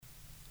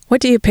What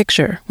do you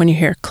picture when you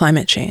hear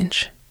climate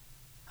change?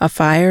 A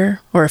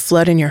fire or a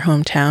flood in your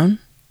hometown?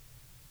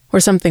 Or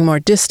something more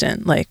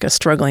distant, like a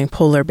struggling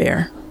polar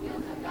bear?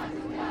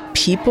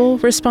 People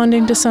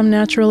responding to some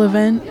natural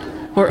event?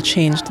 Or a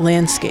changed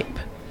landscape?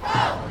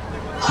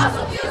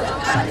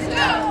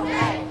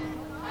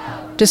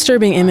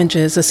 Disturbing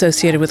images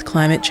associated with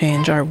climate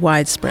change are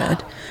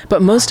widespread,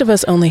 but most of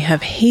us only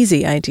have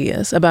hazy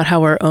ideas about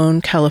how our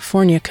own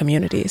California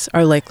communities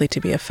are likely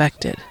to be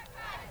affected.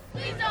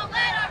 Please don't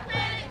let our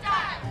planet die.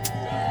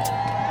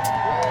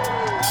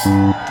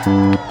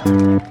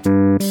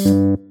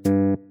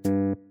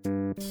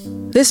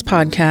 This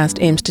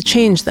podcast aims to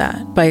change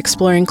that by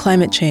exploring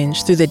climate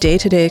change through the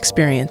day-to-day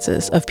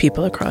experiences of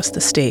people across the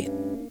state.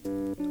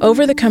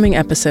 Over the coming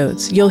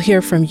episodes, you'll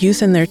hear from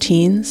youth in their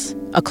teens,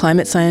 a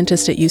climate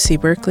scientist at UC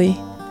Berkeley,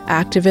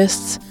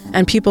 activists,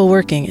 and people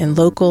working in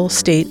local,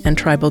 state, and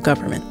tribal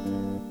government.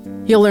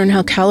 You'll learn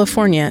how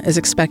California is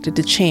expected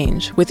to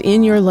change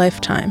within your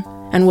lifetime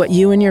and what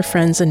you and your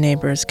friends and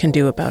neighbors can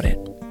do about it.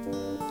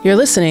 You're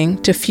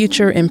listening to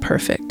Future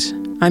Imperfect.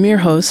 I'm your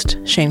host,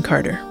 Shane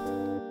Carter.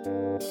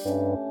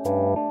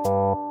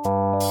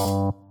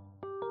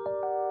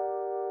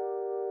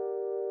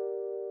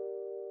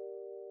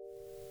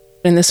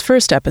 In this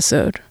first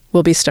episode,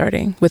 we'll be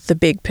starting with the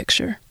big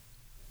picture.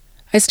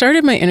 I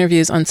started my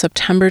interviews on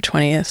September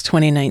 20th,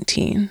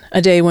 2019,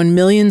 a day when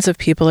millions of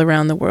people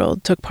around the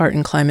world took part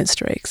in climate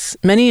strikes,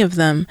 many of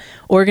them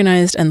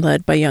organized and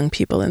led by young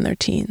people in their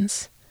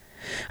teens.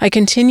 I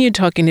continued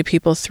talking to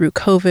people through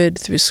COVID,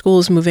 through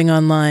schools moving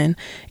online,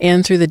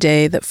 and through the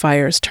day that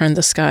fires turned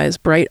the skies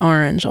bright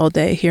orange all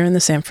day here in the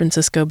San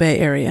Francisco Bay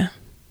Area.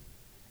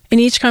 In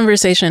each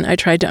conversation, I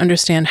tried to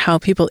understand how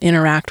people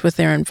interact with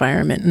their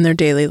environment in their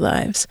daily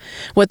lives,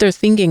 what they're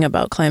thinking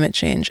about climate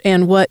change,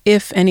 and what,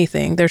 if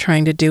anything, they're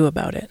trying to do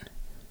about it.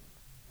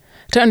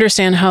 To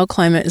understand how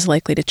climate is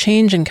likely to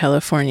change in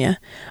California,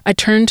 I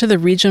turned to the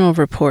regional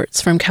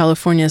reports from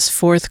California's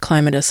 4th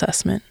climate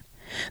assessment.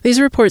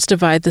 These reports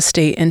divide the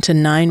state into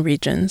 9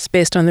 regions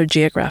based on their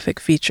geographic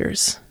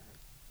features.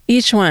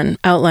 Each one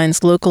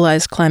outlines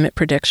localized climate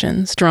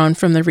predictions drawn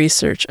from the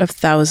research of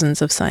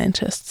thousands of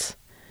scientists.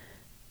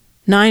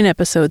 9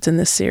 episodes in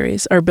this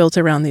series are built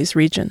around these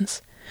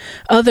regions.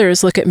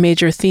 Others look at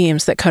major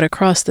themes that cut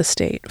across the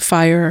state: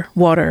 fire,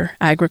 water,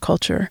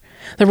 agriculture.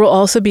 There will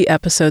also be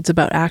episodes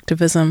about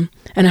activism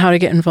and how to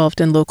get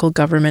involved in local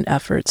government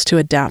efforts to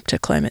adapt to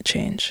climate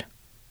change.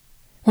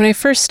 When I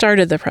first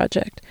started the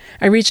project,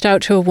 I reached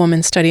out to a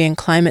woman studying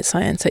climate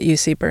science at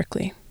UC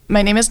Berkeley.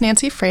 My name is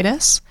Nancy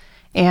Freitas,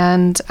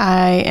 and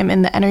I am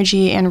in the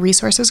Energy and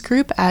Resources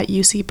group at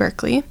UC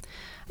Berkeley,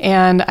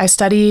 and I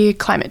study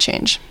climate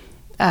change.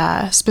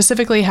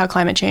 Specifically how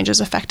climate change is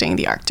affecting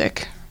the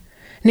Arctic.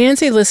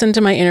 Nancy listened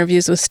to my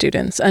interviews with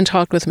students and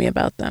talked with me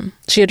about them.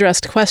 She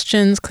addressed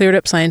questions, cleared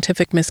up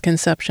scientific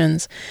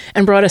misconceptions,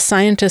 and brought a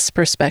scientist's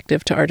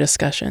perspective to our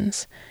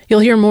discussions. You'll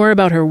hear more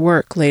about her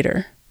work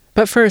later.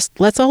 But first,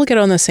 let's all get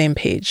on the same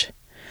page.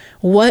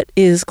 What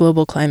is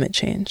global climate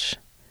change?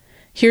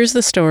 Here's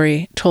the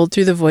story told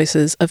through the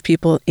voices of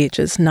people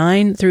ages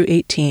 9 through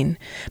 18,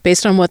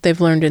 based on what they've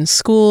learned in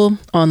school,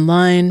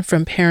 online,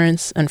 from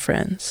parents and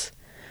friends.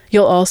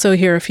 You'll also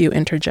hear a few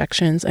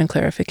interjections and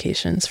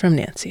clarifications from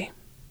Nancy.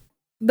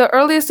 The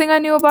earliest thing I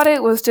knew about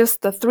it was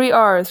just the 3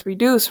 R's: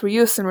 reduce,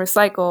 reuse, and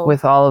recycle.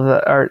 With all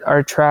of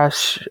our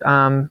trash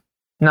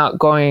not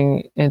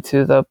going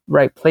into the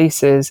right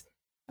places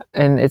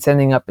and it's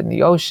ending up in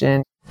the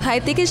ocean. I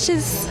think it's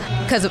just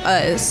because of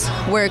us.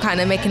 We're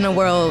kind of making the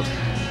world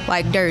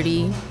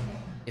dirty.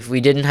 If we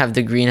didn't have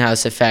the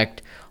greenhouse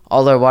effect,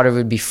 all our water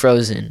would be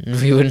frozen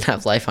and we wouldn't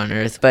have life on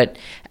Earth. But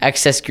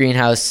excess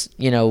greenhouse,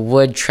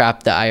 would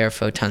trap the IR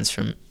photons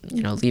from,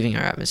 leaving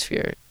our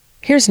atmosphere.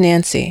 Here's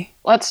Nancy.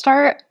 Let's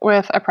start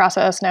with a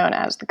process known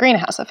as the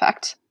greenhouse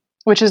effect,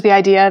 which is the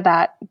idea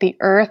that the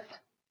Earth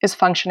is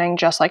functioning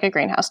just like a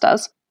greenhouse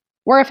does.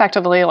 We're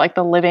effectively like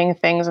the living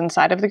things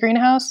inside of the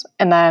greenhouse,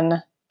 and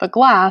then the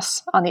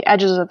glass on the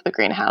edges of the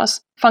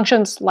greenhouse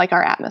functions like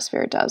our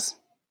atmosphere does.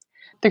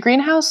 The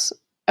greenhouse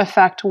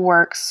effect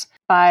works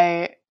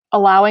by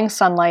allowing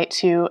sunlight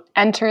to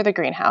enter the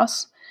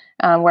greenhouse,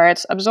 where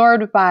it's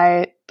absorbed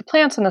by the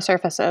plants and the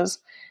surfaces,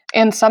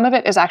 and some of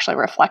it is actually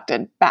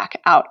reflected back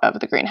out of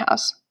the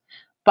greenhouse.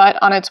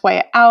 But on its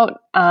way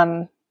out,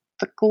 the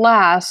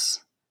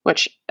glass,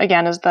 which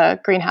again is the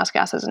greenhouse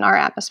gases in our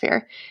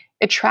atmosphere,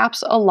 it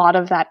traps a lot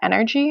of that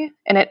energy,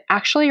 and it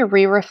actually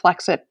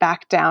re-reflects it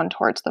back down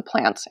towards the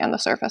plants and the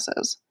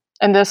surfaces.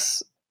 And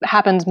this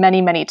happens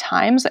many, many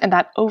times, and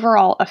that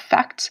overall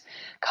effect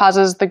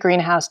causes the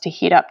greenhouse to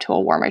heat up to a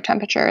warmer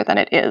temperature than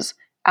it is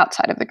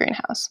outside of the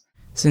greenhouse.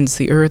 Since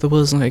the Earth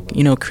was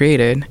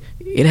created,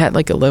 it had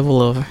a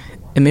level of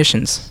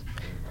emissions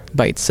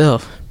by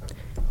itself,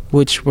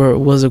 which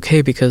was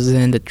okay because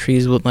then the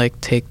trees would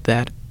take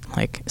that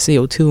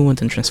CO2 and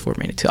then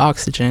transform it into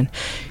oxygen.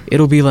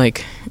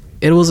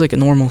 It was a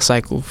normal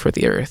cycle for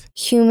the Earth.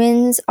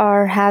 Humans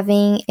are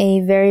having a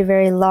very,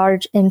 very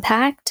large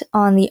impact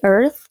on the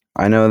Earth.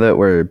 I know that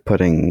we're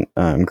putting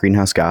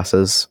greenhouse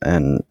gases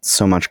and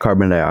so much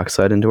carbon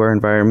dioxide into our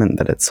environment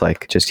that it's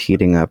like just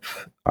heating up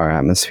our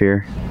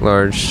atmosphere.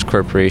 Large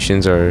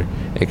corporations are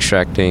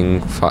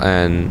extracting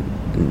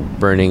and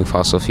burning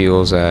fossil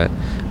fuels at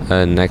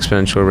an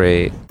exponential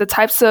rate. The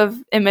types of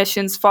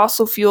emissions,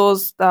 fossil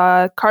fuels,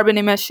 carbon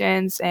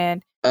emissions,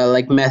 and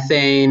like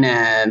methane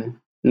and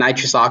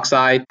nitrous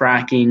oxide,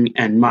 fracking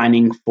and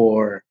mining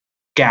for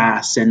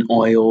gas and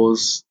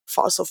oils.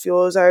 Fossil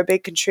fuels are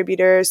big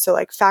contributors to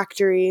like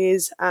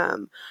factories,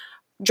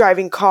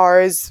 driving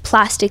cars.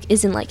 Plastic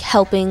isn't like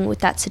helping with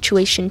that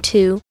situation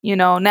too. You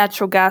know,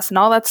 natural gas and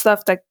all that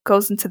stuff that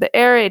goes into the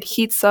air, it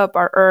heats up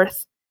our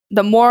earth.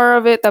 The more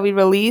of it that we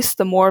release,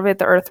 the more of it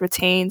the earth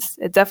retains.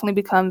 It definitely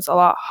becomes a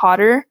lot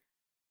hotter,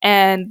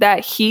 and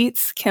that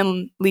heat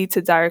can lead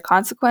to dire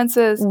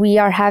consequences. We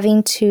are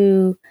having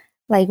to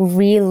like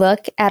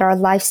relook at our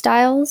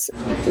lifestyles.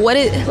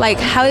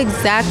 How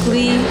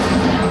exactly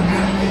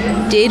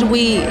did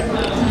we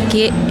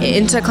get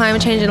into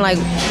climate change, and like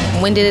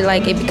when did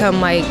it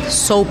become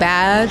so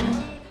bad?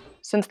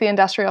 Since the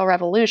Industrial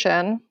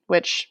Revolution,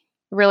 which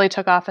really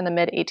took off in the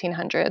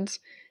mid-1800s,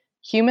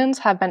 humans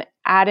have been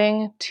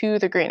adding to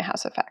the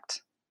greenhouse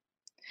effect.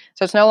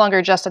 So it's no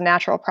longer just a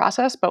natural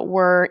process, but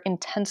we're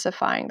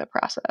intensifying the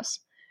process.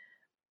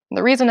 And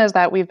the reason is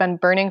that we've been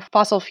burning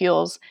fossil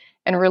fuels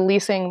and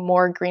releasing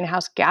more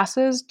greenhouse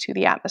gases to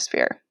the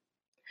atmosphere.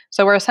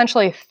 So we're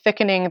essentially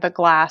thickening the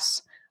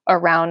glass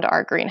around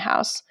our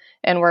greenhouse,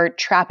 and we're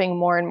trapping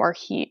more and more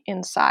heat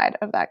inside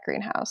of that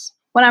greenhouse.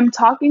 When I'm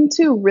talking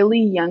to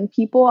really young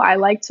people, I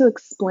like to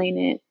explain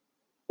it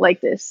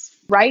like this.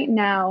 Right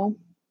now,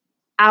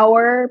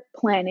 our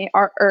planet,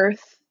 our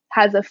Earth,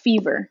 has a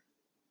fever.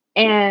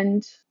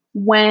 And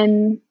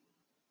when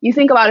you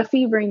think about a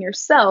fever in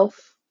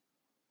yourself,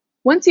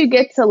 once you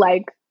get to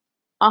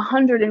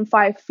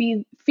 105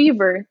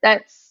 fever,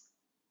 that's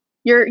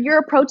you're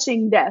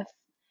approaching death.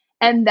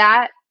 And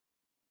that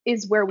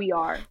is where we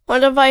are.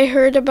 What have I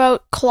heard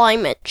about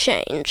climate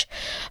change?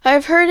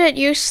 I've heard it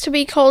used to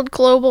be called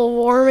global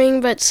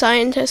warming, but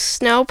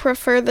scientists now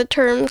prefer the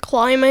term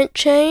climate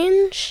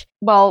change.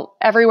 Well,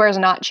 everywhere is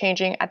not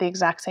changing at the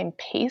exact same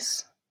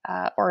pace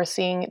or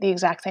seeing the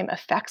exact same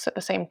effects at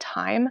the same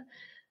time.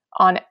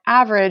 On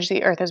average,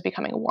 the Earth is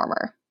becoming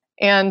warmer.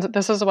 And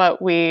this is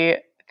what we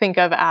think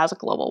of as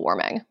global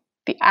warming,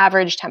 the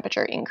average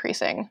temperature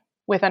increasing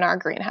within our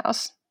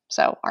greenhouse,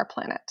 so our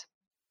planet.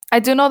 I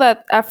do know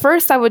that at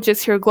first I would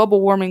just hear global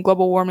warming,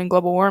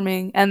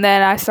 and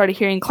then I started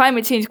hearing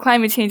climate change,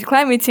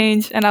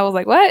 and I was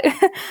like, what?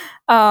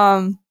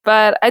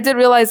 But I did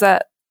realize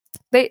that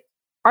they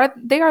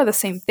are the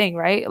same thing,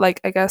 right?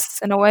 I guess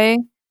in a way.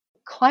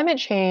 Climate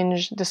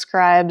change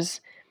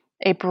describes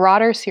a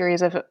broader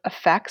series of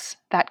effects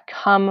that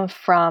come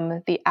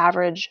from the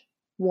average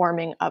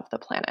warming of the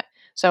planet.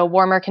 So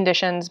warmer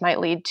conditions might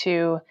lead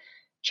to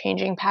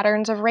changing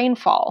patterns of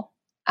rainfall,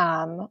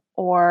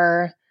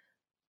 or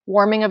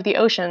warming of the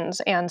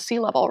oceans and sea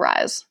level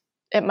rise.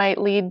 It might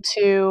lead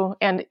to,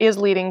 and is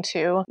leading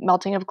to,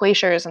 melting of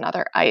glaciers and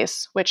other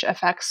ice, which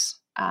affects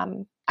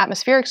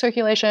atmospheric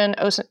circulation,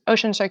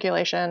 ocean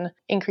circulation,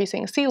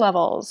 increasing sea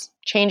levels,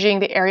 changing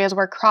the areas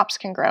where crops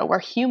can grow, where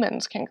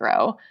humans can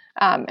grow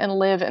and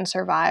live and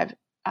survive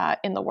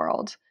in the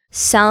world.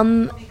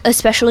 Some,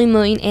 especially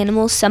marine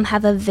animals, some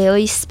have a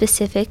very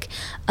specific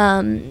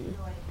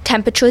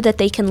temperature that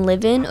they can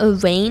live in, or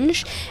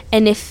range,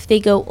 and if they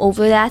go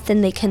over that,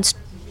 then they can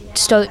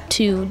start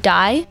to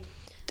die.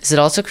 Does it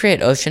also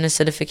create ocean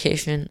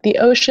acidification? The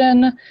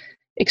ocean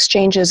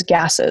exchanges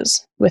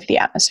gases with the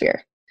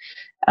atmosphere.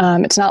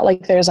 It's not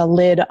like there's a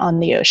lid on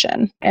the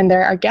ocean. And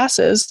there are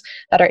gases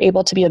that are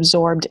able to be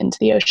absorbed into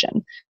the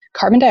ocean.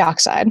 Carbon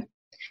dioxide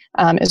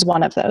is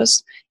one of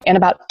those. And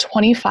about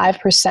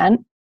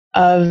 25%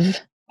 of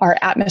our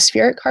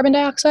atmospheric carbon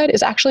dioxide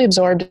is actually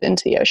absorbed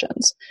into the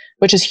oceans,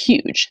 which is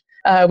huge.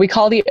 We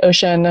call the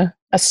ocean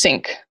a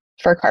sink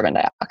for carbon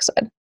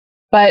dioxide.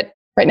 But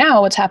right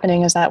now, what's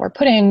happening is that we're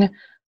putting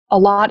a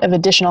lot of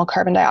additional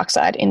carbon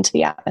dioxide into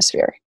the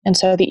atmosphere. And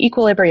so the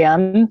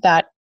equilibrium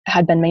that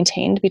had been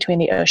maintained between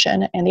the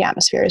ocean and the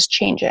atmosphere is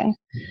changing.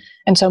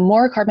 And so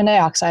more carbon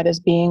dioxide is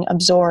being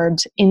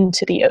absorbed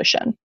into the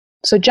ocean.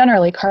 So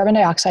generally, carbon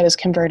dioxide is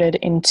converted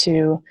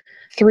into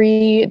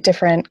 3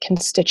 different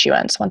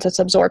constituents once it's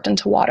absorbed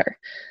into water.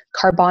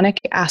 Carbonic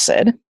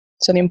acid,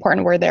 so the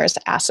important word there is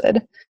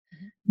acid,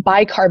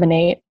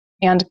 bicarbonate,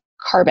 and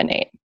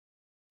carbonate.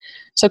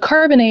 So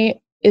carbonate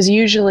is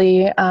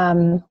usually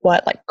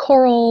like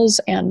corals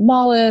and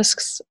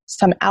mollusks,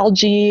 some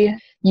algae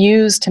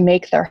use to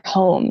make their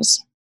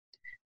homes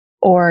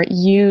or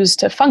use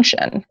to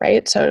function,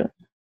 right? So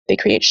they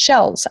create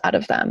shells out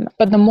of them.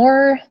 But the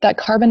more that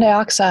carbon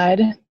dioxide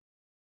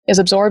is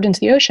absorbed into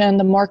the ocean,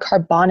 the more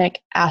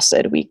carbonic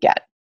acid we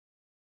get.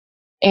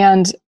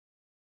 And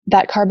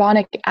that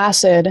carbonic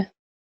acid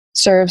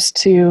serves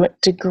to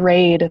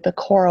degrade the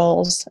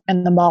corals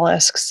and the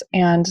mollusks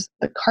and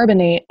the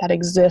carbonate that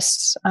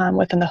exists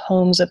within the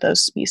homes of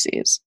those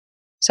species.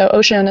 So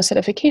ocean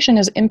acidification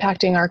is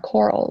impacting our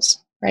corals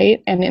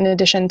right? And in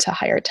addition to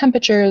higher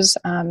temperatures,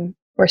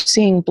 we're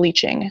seeing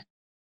bleaching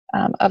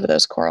of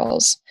those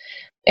corals.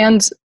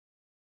 And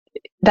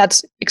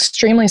that's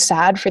extremely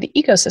sad for the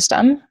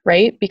ecosystem,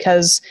 right?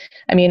 Because,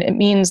 I mean, it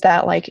means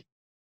that like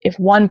if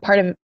one part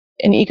of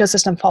an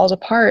ecosystem falls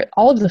apart,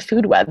 all of the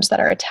food webs that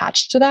are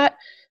attached to that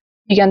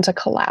begin to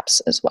collapse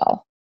as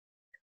well.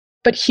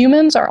 But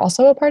humans are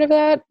also a part of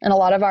that, and a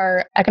lot of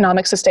our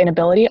economic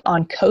sustainability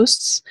on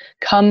coasts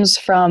comes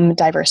from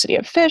diversity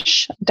of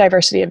fish,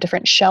 diversity of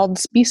different shelled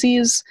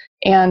species,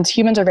 and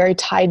humans are very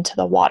tied to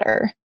the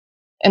water.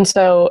 And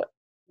so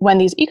when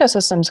these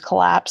ecosystems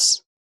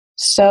collapse,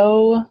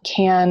 so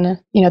can,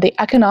 the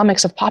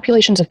economics of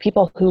populations of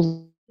people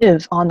who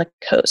live on the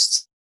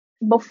coasts.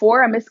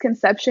 Before, a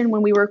misconception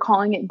when we were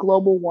calling it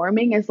global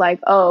warming is like,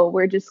 oh,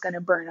 we're just going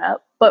to burn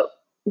up. But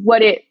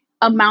what it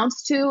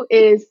amounts to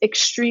is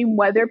extreme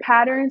weather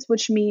patterns,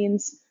 which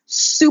means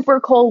super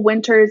cold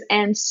winters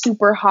and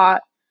super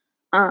hot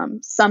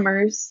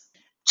summers,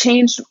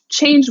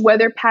 changed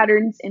weather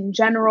patterns in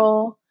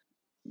general,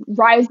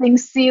 rising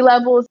sea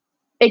levels,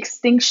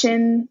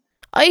 extinction.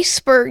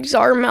 Icebergs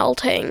are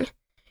melting,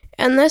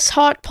 and this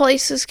hot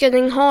place is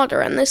getting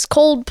hotter, and this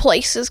cold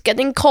place is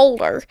getting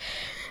colder,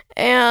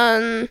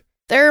 and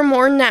there are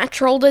more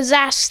natural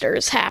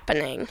disasters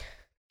happening.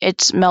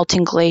 It's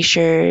melting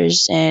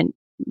glaciers and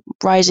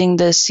rising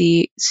the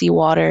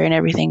seawater and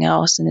everything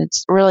else, and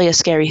it's really a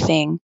scary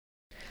thing.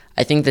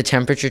 I think the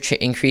temperature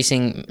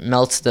increasing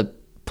melts the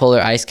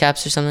polar ice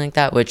caps or something like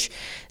that, which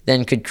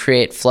then could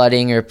create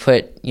flooding or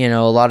put, a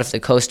lot of the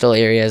coastal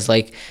areas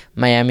like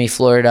Miami,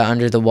 Florida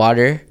under the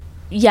water.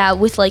 Yeah,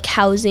 with like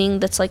housing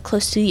that's like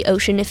close to the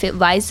ocean, if it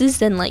rises,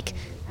 then like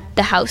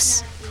the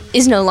house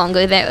is no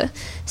longer there.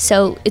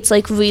 So it's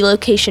like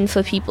relocation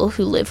for people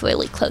who live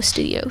really close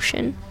to the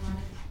ocean.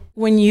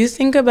 When you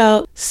think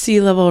about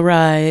sea level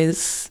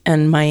rise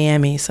and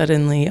Miami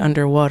suddenly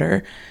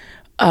underwater,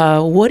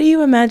 what do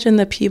you imagine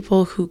the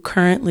people who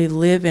currently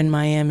live in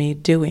Miami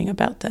doing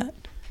about that?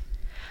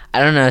 I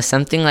don't know,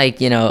 something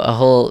like, a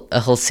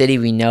whole city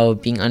we know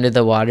being under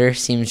the water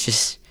seems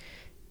just,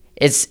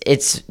 it's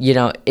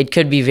it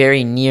could be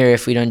very near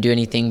if we don't do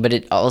anything, but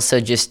it also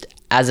just,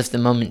 as of the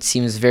moment,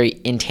 seems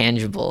very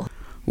intangible.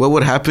 What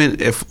would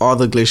happen if all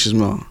the glaciers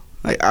melt?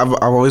 Like, I've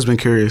always been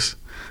curious.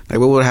 Like,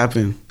 what would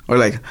happen? Or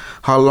like,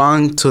 how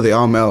long till they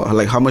all melt? Or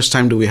like, how much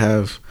time do we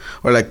have?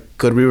 Or like,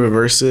 could we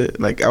reverse it?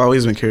 Like, I've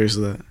always been curious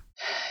of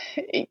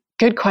that.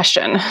 Good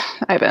question,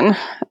 Ivan.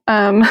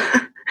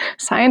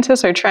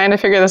 Scientists are trying to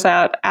figure this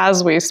out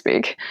as we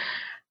speak.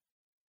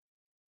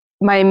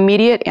 My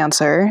immediate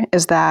answer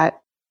is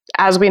that,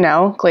 as we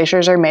know,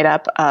 glaciers are made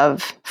up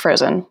of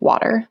frozen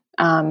water.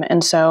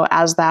 And so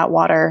as that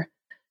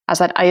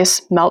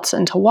ice melts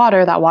into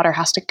water, that water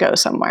has to go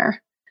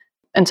somewhere.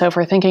 And so if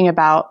we're thinking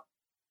about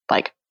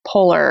like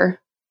polar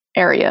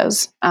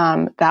areas,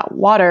 that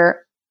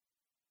water,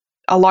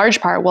 a large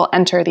part will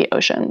enter the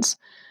oceans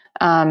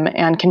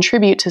and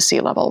contribute to sea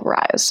level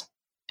rise.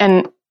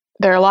 And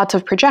there are lots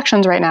of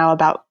projections right now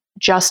about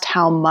just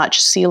how much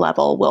sea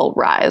level will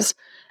rise.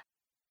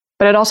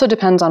 But it also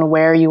depends on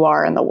where you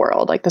are in the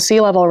world. Like the sea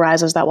level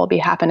rises that will be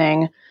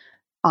happening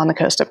on the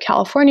coast of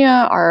California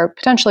are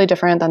potentially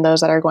different than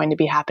those that are going to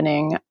be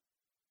happening,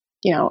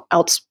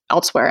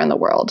 elsewhere in the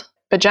world.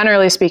 But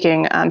generally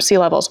speaking, sea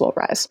levels will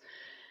rise.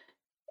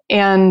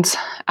 And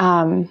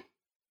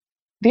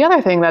the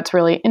other thing that's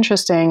really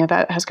interesting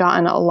that has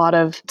gotten a lot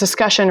of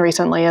discussion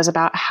recently is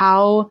about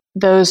how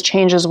those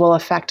changes will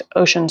affect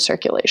ocean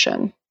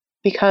circulation.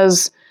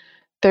 Because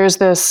there's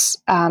this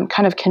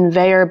kind of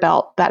conveyor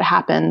belt that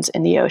happens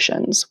in the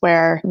oceans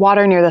where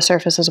water near the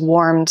surface is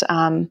warmed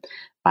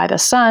by the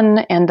sun,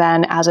 and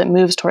then as it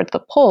moves towards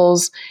the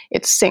poles,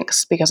 it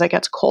sinks because it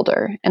gets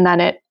colder. And then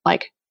it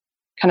like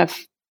kind of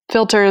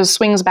filters,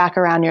 swings back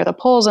around near the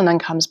poles, and then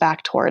comes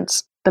back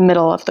towards the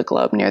middle of the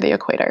globe near the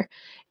equator.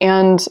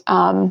 And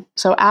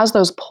so as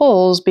those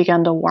poles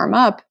begin to warm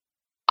up,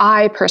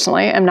 I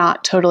personally am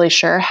not totally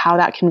sure how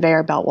that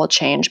conveyor belt will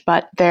change,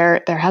 but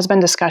there has been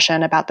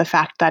discussion about the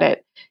fact that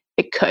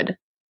it could.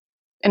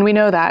 And we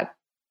know that,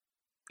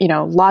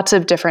 lots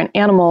of different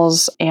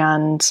animals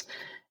and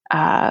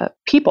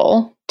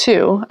people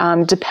too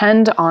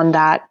depend on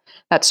that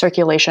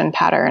circulation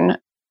pattern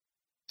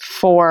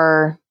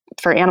for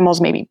animals,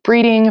 maybe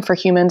breeding, for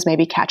humans,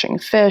 maybe catching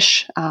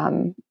fish.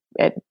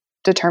 It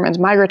determines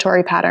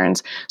migratory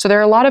patterns. So there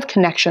are a lot of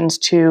connections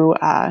to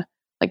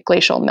like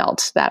glacial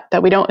melts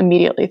that we don't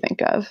immediately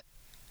think of.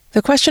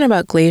 The question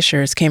about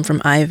glaciers came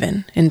from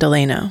Ivan in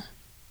Delano.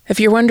 If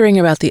you're wondering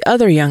about the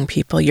other young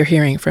people you're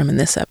hearing from in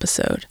this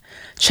episode,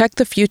 check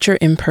the Future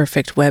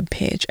Imperfect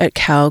webpage at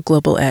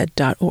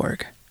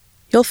calglobaled.org.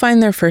 You'll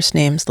find their first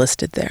names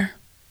listed there.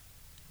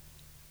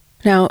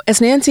 Now, as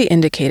Nancy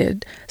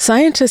indicated,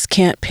 scientists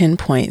can't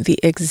pinpoint the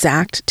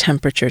exact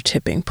temperature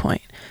tipping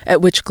point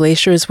at which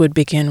glaciers would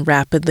begin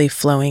rapidly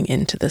flowing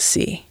into the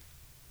sea.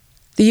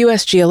 The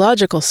U.S.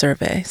 Geological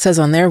Survey says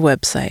on their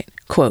website,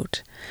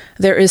 quote,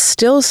 "There is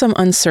still some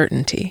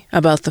uncertainty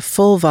about the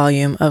full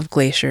volume of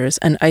glaciers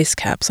and ice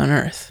caps on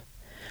Earth.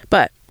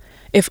 But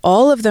If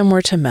all of them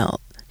were to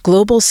melt,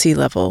 global sea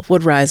level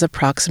would rise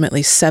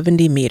approximately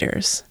 70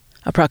 meters,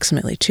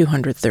 approximately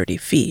 230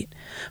 feet,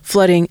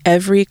 flooding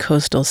every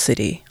coastal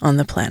city on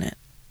the planet.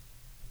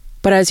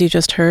 But as you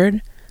just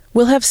heard,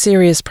 we'll have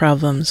serious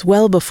problems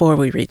well before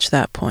we reach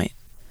that point.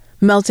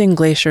 Melting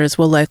glaciers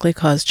will likely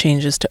cause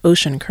changes to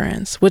ocean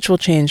currents, which will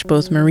change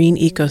both marine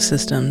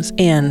ecosystems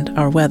and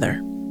our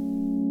weather.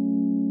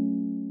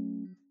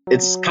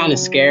 It's kind of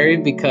scary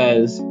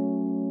because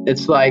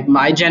it's like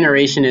my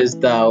generation is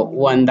the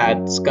one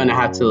that's going to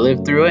have to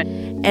live through it.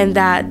 And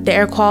that the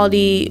air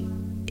quality,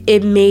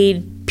 it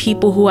made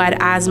people who had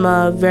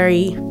asthma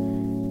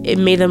it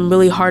made them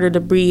really harder to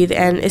breathe.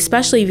 And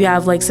especially if you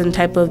have like some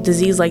type of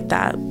disease like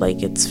that,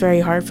 like it's very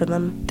hard for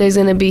them. There's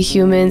going to be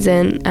humans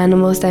and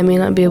animals that may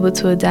not be able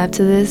to adapt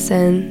to this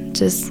and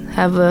just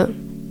have a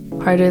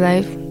harder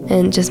life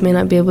and just may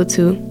not be able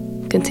to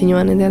continue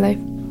on in their life.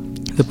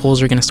 The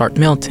poles are going to start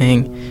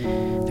melting.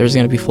 There's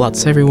going to be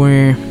floods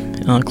everywhere.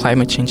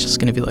 Climate change is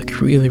going to be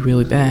like really,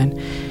 really bad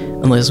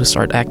unless we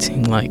start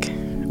acting like,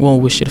 well,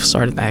 we should have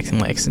started acting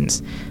like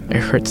since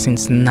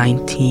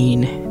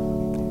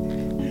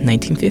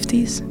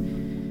 1950s.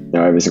 You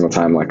know, every single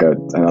time like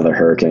another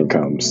hurricane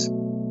comes,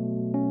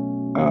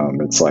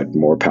 it's like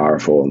more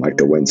powerful and like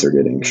the winds are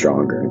getting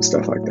stronger and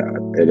stuff like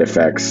that. It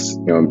affects,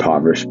 you know,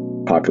 impoverished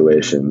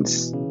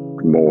populations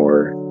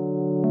more.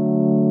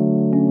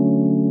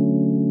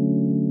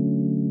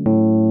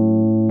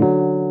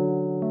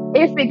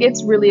 If it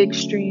gets really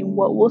extreme,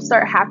 what will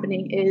start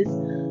happening is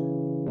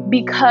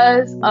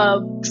because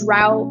of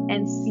drought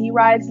and sea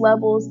rise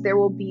levels, there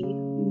will be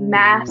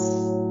mass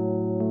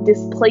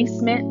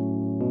displacement,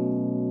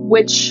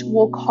 which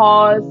will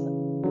cause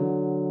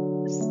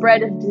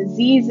spread of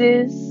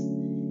diseases.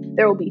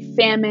 There will be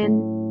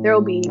famine. There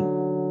will be,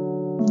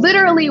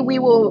 literally, we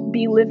will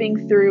be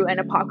living through an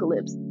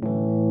apocalypse.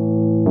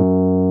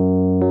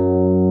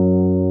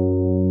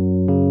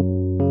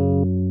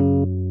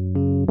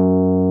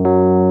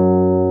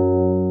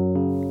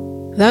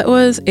 That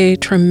was a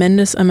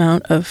tremendous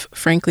amount of,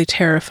 frankly,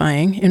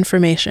 terrifying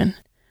information.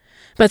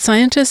 But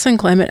scientists and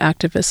climate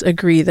activists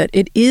agree that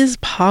it is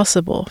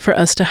possible for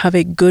us to have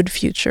a good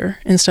future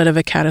instead of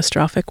a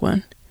catastrophic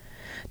one.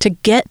 To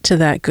get to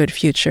that good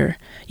future,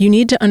 you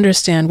need to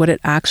understand what it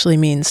actually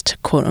means to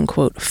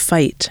quote-unquote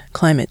fight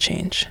climate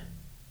change.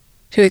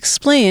 To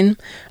explain,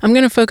 I'm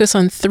going to focus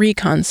on three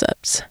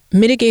concepts: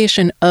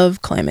 mitigation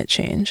of climate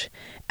change,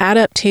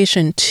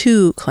 adaptation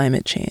to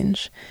climate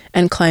change,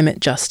 and climate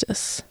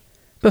justice.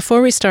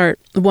 Before we start,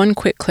 one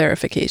quick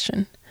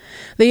clarification.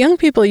 The young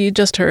people you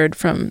just heard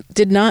from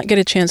did not get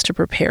a chance to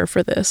prepare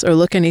for this or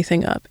look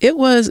anything up. It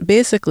was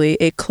basically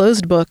a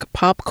closed book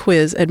pop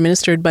quiz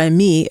administered by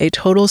me, a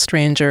total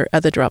stranger,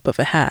 at the drop of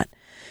a hat.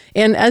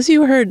 And as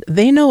you heard,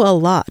 they know a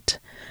lot.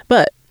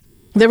 But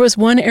there was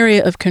one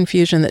area of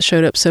confusion that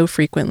showed up so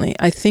frequently,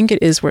 I think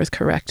it is worth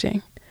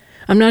correcting.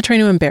 I'm not trying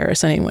to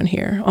embarrass anyone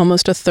here.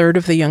 Almost a third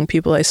of the young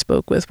people I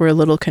spoke with were a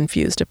little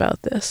confused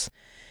about this.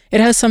 It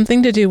has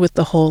something to do with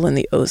the hole in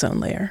the ozone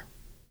layer.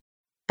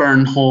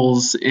 Burn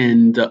holes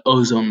in the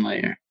ozone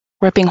layer.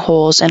 Ripping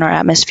holes in our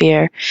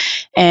atmosphere,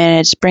 and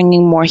it's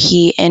bringing more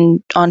heat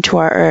in onto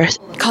our Earth.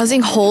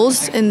 Causing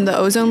holes in the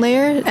ozone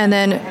layer, and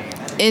then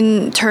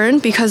in turn,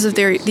 because of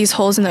these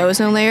holes in the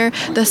ozone layer,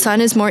 the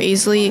sun is more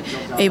easily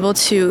able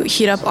to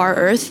heat up our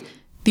Earth.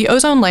 The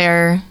ozone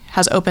layer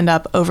has opened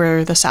up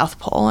over the South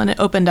Pole, and it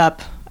opened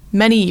up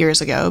many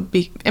years ago,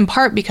 in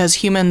part because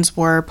humans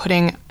were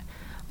putting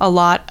a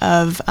lot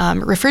of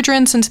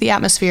refrigerants into the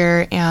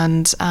atmosphere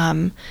and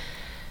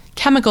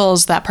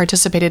chemicals that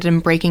participated in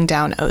breaking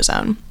down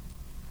ozone.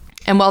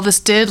 And while this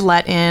did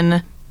let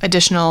in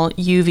additional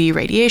UV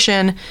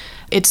radiation,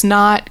 it's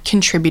not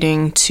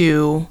contributing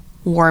to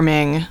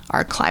warming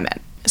our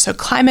climate. So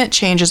climate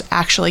change is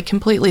actually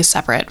completely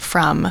separate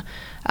from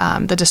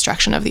the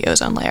destruction of the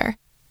ozone layer.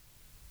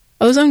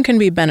 Ozone can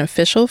be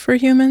beneficial for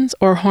humans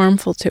or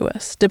harmful to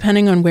us,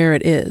 depending on where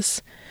it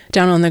is,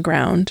 down on the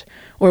ground,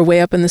 or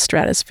way up in the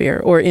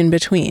stratosphere, or in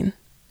between.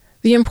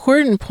 The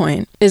important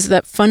point is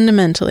that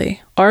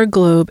fundamentally, our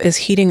globe is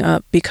heating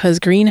up because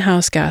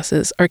greenhouse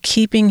gases are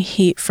keeping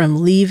heat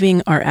from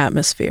leaving our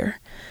atmosphere,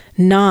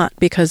 not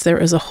because there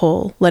is a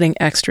hole letting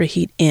extra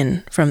heat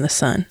in from the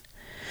sun.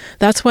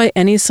 That's why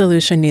any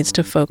solution needs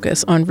to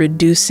focus on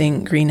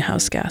reducing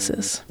greenhouse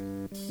gases.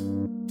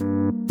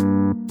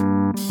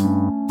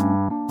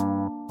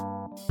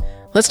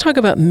 Let's talk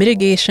about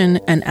mitigation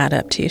and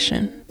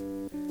adaptation.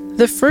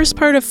 The first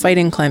part of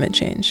fighting climate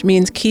change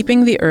means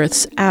keeping the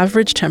Earth's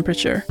average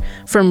temperature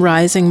from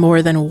rising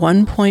more than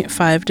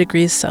 1.5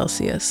 degrees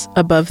Celsius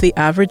above the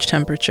average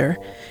temperature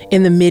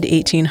in the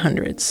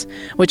mid-1800s,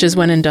 which is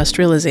when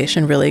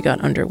industrialization really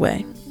got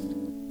underway.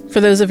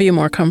 For those of you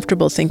more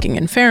comfortable thinking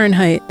in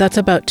Fahrenheit, that's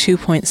about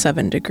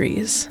 2.7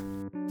 degrees.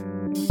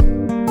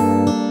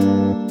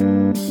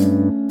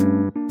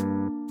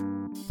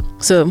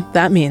 So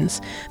that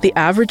means the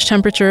average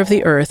temperature of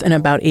the Earth in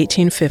about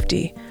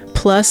 1850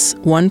 plus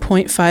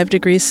 1.5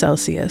 degrees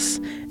Celsius,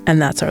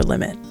 and that's our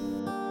limit.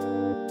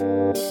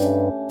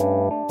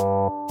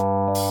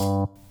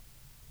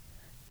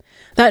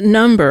 That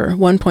number,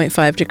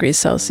 1.5 degrees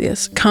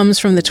Celsius, comes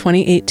from the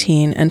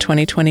 2018 and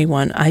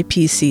 2021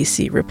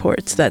 IPCC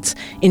reports. That's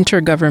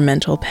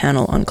Intergovernmental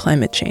Panel on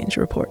Climate Change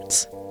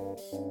reports.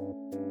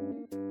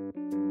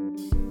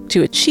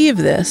 To achieve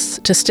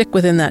this, to stick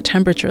within that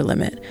temperature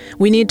limit,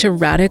 we need to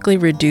radically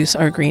reduce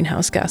our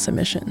greenhouse gas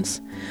emissions.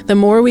 The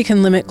more we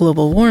can limit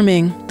global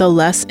warming, the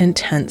less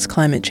intense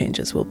climate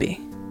changes will be.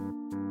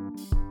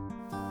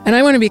 And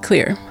I want to be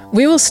clear,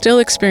 we will still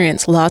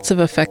experience lots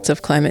of effects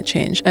of climate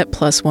change at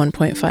plus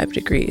 1.5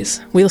 degrees.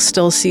 We'll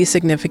still see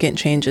significant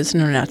changes in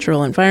our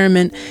natural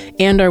environment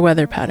and our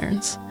weather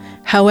patterns.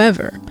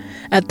 However,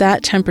 at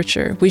that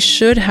temperature, we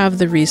should have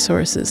the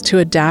resources to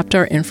adapt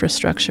our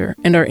infrastructure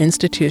and our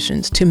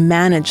institutions to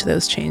manage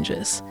those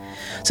changes.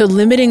 So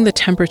limiting the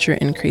temperature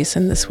increase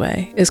in this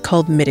way is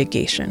called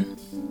mitigation.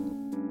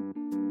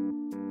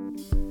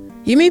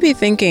 You may be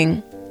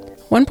thinking,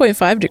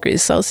 1.5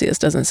 degrees Celsius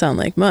doesn't sound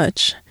like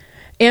much.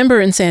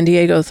 Amber in San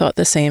Diego thought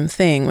the same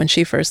thing when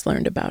she first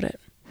learned about it.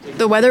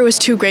 The weather was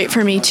too great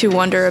for me to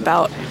wonder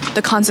about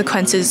the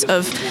consequences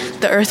of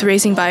the Earth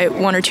raising by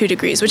 1 or 2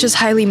 degrees, which is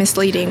highly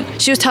misleading.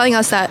 She was telling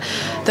us that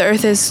the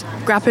Earth is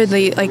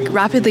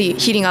rapidly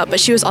heating up, but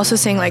she was also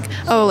saying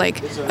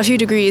a few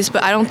degrees,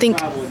 but I don't think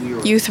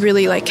youth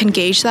really can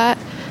gauge that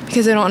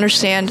because they don't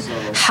understand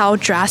how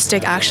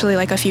drastic actually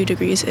a few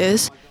degrees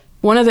is.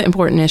 One of the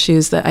important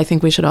issues that I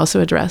think we should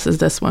also address is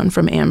this one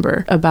from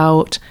Amber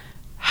about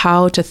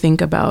how to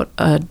think about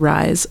a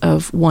rise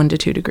of 1 to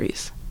 2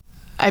 degrees.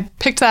 I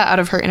picked that out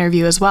of her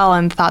interview as well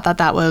and thought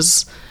that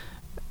was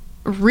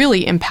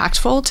really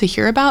impactful to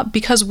hear about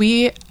because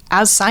we,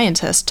 as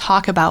scientists,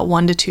 talk about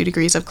 1 to 2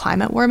 degrees of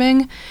climate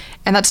warming,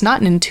 and that's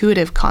not an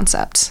intuitive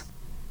concept.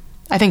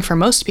 I think for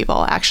most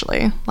people,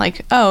 actually.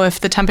 If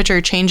the temperature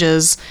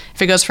changes,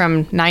 if it goes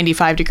from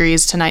 95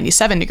 degrees to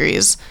 97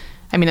 degrees,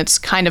 it's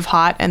kind of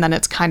hot, and then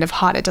it's kind of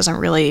hot. It doesn't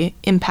really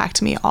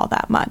impact me all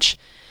that much.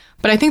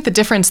 But I think the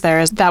difference there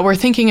is that we're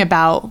thinking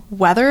about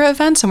weather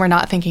events and we're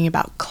not thinking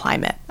about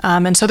climate.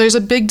 And so there's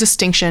a big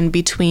distinction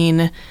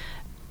between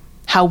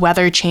how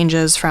weather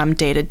changes from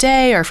day to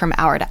day or from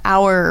hour to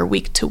hour or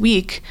week to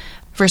week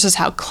versus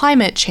how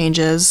climate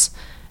changes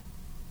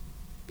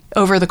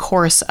over the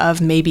course of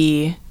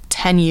maybe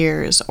 10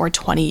 years or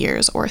 20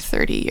 years or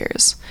 30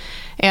 years.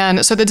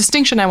 And so the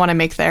distinction I want to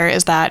make there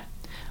is that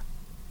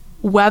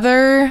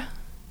weather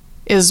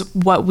is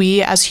what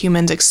we as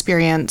humans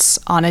experience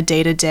on a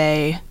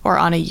day-to-day or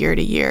on a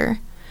year-to-year.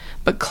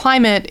 But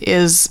climate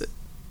is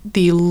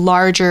the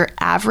larger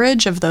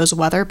average of those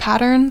weather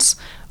patterns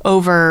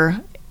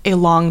over a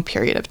long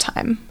period of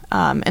time.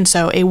 And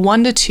so a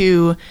 1 to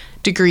 2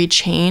 degree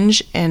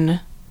change in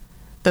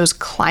those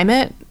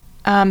climate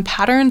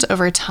patterns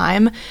over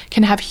time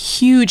can have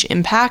huge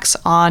impacts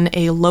on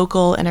a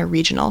local and a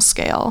regional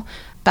scale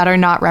that are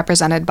not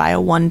represented by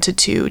a 1 to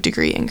 2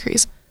 degree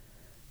increase.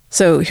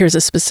 So here's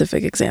a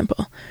specific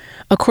example.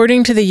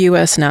 According to the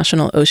U.S.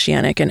 National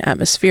Oceanic and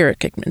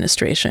Atmospheric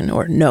Administration,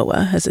 or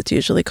NOAA as it's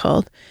usually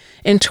called,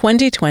 in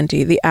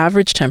 2020, the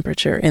average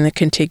temperature in the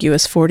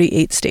contiguous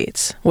 48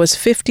 states was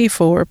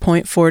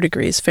 54.4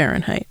 degrees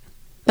Fahrenheit.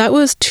 That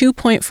was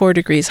 2.4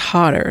 degrees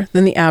hotter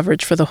than the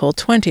average for the whole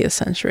 20th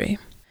century.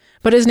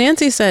 But as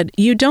Nancy said,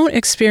 you don't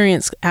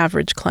experience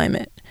average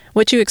climate.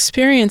 What you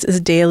experience is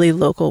daily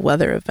local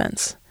weather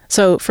events.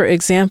 So, for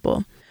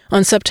example,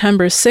 on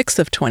September 6th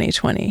of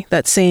 2020,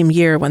 that same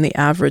year when the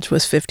average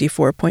was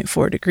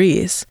 54.4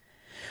 degrees,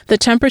 the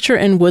temperature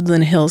in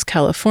Woodland Hills,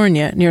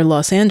 California, near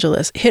Los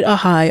Angeles, hit a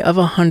high of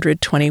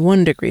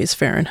 121 degrees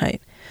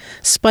Fahrenheit.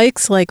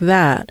 Spikes like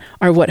that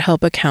are what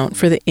help account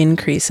for the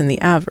increase in the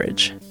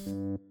average.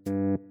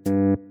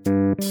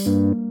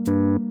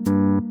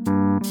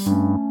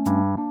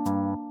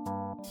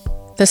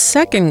 The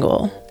second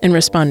goal in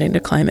responding to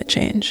climate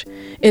change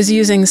is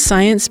using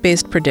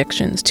science-based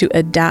predictions to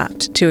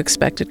adapt to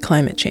expected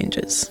climate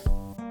changes.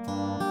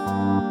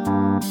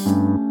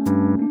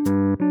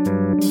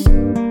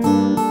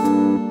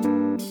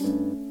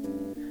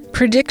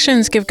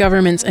 Predictions give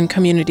governments and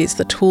communities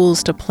the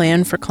tools to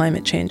plan for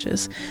climate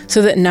changes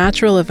so that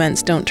natural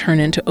events don't turn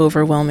into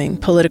overwhelming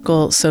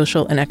political,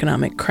 social, and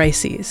economic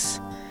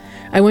crises.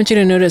 I want you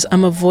to notice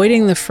I'm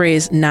avoiding the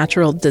phrase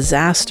natural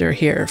disaster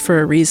here for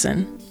a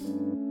reason.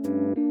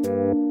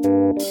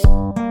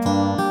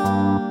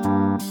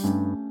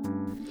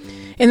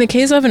 In the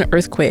case of an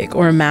earthquake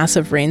or a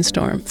massive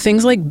rainstorm,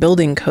 things like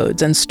building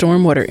codes and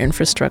stormwater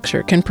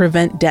infrastructure can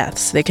prevent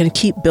deaths. They can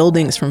keep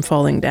buildings from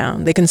falling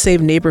down. They can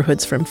save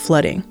neighborhoods from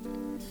flooding.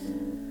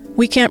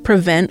 We can't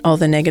prevent all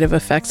the negative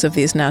effects of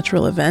these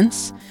natural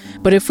events,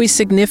 but if we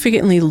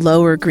significantly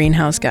lower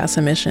greenhouse gas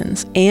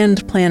emissions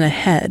and plan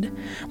ahead,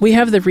 we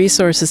have the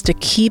resources to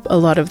keep a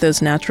lot of those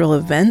natural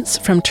events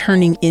from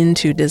turning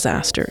into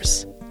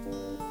disasters.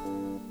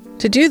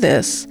 To do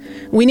this,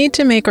 we need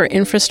to make our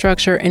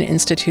infrastructure and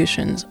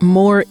institutions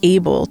more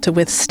able to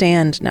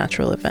withstand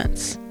natural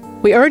events.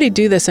 We already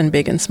do this in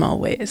big and small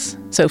ways.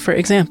 So, for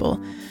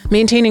example,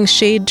 maintaining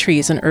shade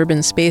trees in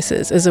urban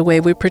spaces is a way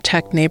we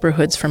protect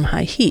neighborhoods from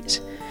high heat.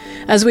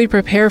 As we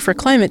prepare for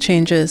climate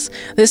changes,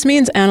 this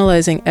means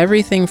analyzing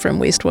everything from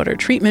wastewater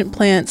treatment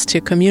plants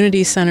to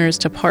community centers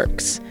to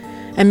parks.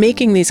 And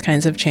making these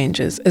kinds of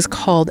changes is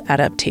called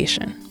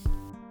adaptation.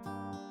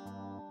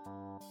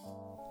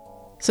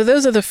 So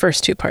those are the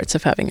first two parts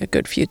of having a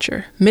good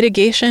future: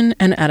 mitigation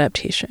and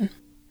adaptation.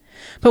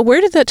 But where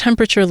did that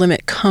temperature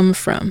limit come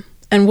from?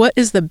 And what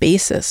is the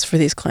basis for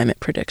these climate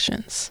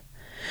predictions?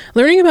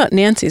 Learning about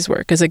Nancy's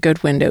work is a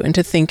good window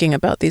into thinking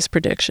about these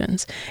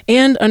predictions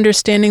and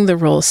understanding the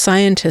role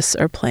scientists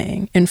are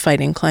playing in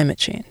fighting climate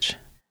change.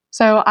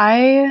 So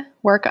I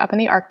work up in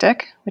the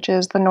Arctic, which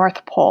is the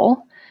North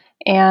Pole,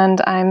 and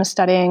I'm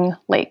studying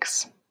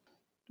lakes.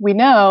 We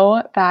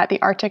know that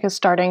the Arctic is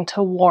starting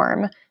to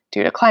warm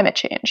due to climate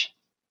change.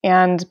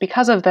 And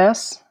because of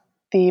this,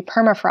 the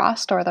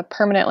permafrost, or the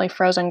permanently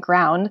frozen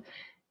ground,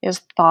 is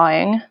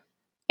thawing.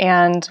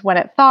 And when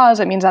it thaws,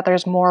 it means that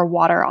there's more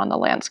water on the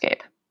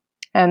landscape.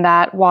 And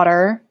that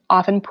water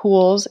often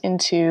pools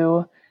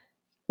into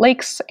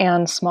lakes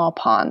and small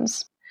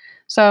ponds.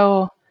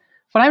 So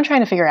what I'm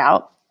trying to figure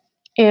out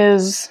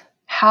is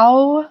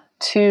how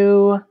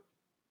to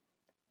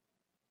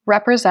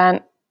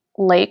represent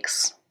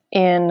lakes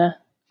in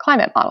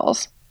climate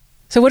models.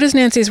 So what does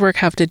Nancy's work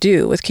have to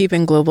do with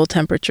keeping global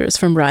temperatures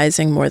from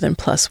rising more than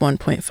plus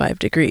 1.5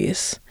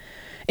 degrees?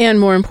 And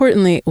more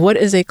importantly, what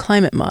is a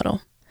climate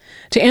model?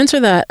 To answer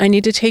that, I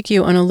need to take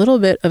you on a little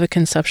bit of a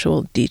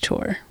conceptual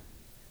detour.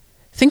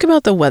 Think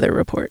about the weather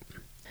report.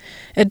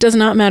 It does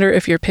not matter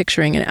if you're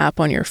picturing an app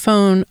on your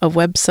phone, a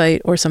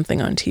website, or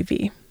something on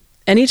TV.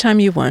 Anytime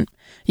you want,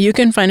 you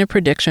can find a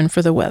prediction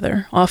for the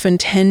weather, often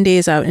 10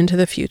 days out into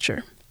the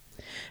future.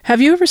 Have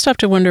you ever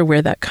stopped to wonder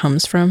where that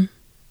comes from?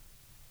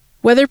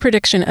 Weather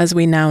prediction as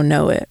we now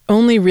know it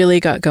only really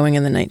got going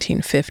in the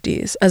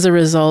 1950s as a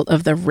result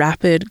of the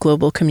rapid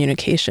global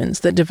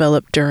communications that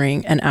developed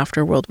during and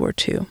after World War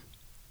II.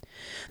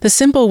 The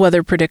simple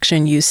weather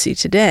prediction you see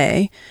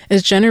today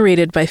is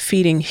generated by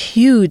feeding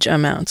huge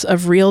amounts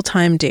of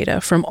real-time data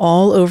from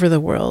all over the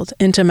world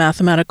into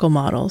mathematical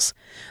models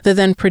that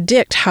then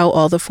predict how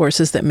all the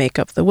forces that make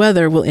up the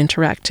weather will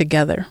interact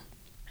together.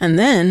 And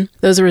then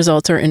those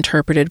results are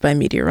interpreted by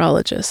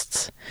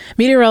meteorologists.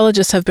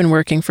 Meteorologists have been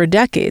working for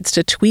decades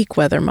to tweak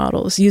weather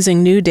models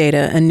using new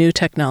data and new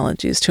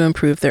technologies to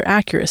improve their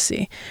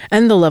accuracy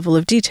and the level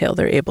of detail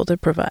they're able to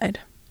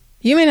provide.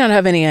 You may not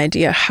have any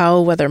idea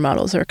how weather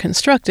models are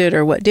constructed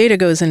or what data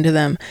goes into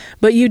them,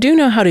 but you do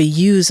know how to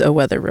use a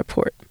weather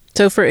report.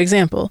 So for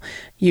example,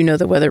 you know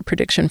the weather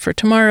prediction for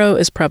tomorrow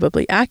is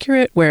probably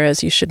accurate,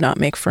 whereas you should not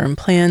make firm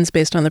plans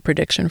based on the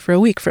prediction for a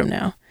week from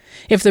now.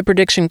 If the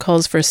prediction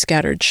calls for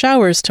scattered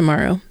showers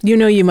tomorrow, you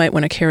know you might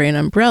want to carry an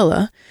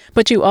umbrella,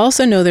 but you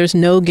also know there's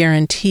no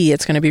guarantee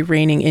it's going to be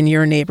raining in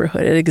your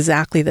neighborhood at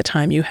exactly the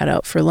time you head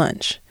out for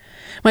lunch.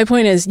 My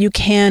point is, you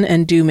can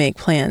and do make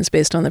plans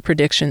based on the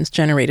predictions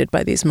generated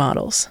by these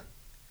models.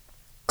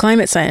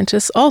 Climate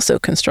scientists also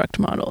construct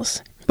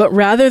models, but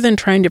rather than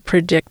trying to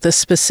predict the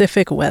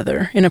specific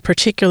weather in a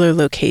particular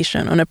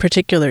location on a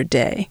particular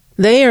day,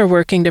 they are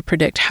working to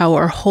predict how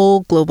our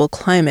whole global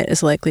climate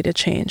is likely to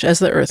change as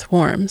the Earth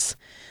warms.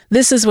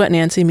 This is what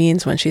Nancy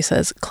means when she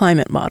says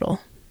climate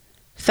model.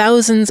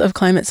 Thousands of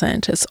climate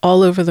scientists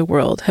all over the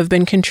world have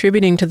been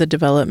contributing to the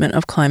development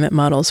of climate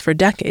models for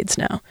decades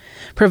now,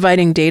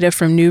 providing data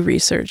from new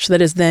research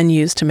that is then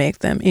used to make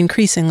them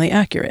increasingly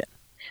accurate.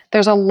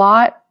 There's a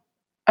lot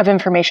of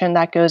information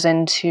that goes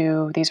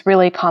into these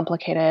really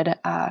complicated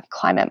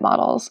climate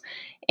models,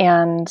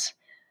 and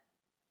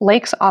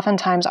lakes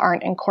oftentimes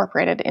aren't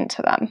incorporated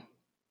into them.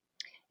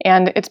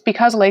 And it's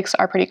because lakes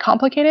are pretty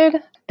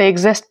complicated. They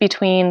exist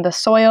between the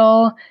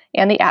soil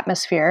and the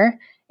atmosphere,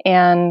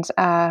 and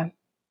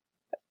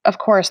of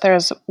course,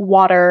 there's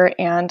water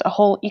and a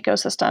whole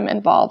ecosystem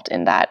involved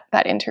in that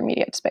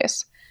intermediate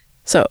space.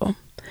 So,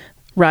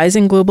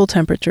 rising global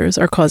temperatures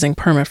are causing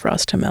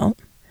permafrost to melt.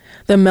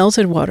 The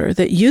melted water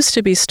that used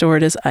to be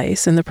stored as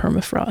ice in the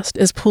permafrost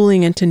is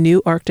pooling into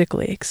new Arctic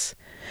lakes,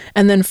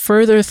 and then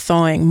further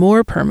thawing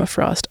more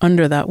permafrost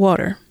under that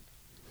water.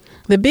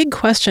 The big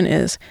question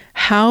is,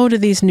 how do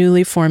these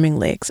newly forming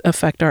lakes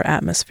affect our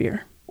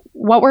atmosphere?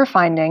 What we're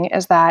finding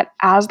is that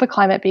as the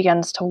climate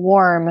begins to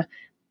warm,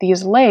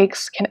 these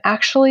lakes can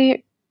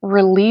actually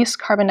release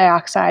carbon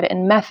dioxide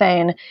and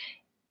methane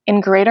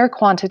in greater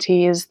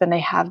quantities than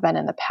they have been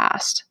in the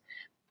past.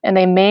 And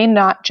they may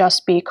not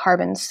just be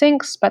carbon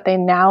sinks, but they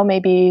now may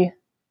be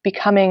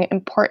becoming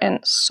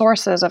important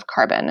sources of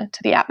carbon to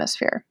the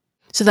atmosphere.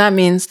 So that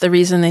means the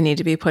reason they need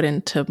to be put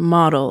into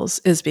models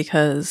is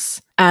because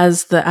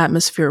as the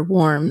atmosphere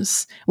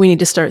warms, we need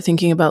to start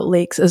thinking about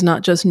lakes as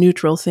not just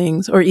neutral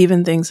things or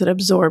even things that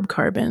absorb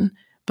carbon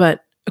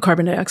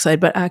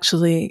dioxide, but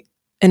actually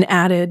an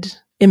added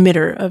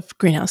emitter of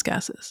greenhouse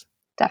gases.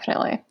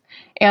 Definitely.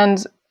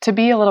 And to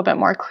be a little bit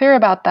more clear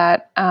about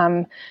that,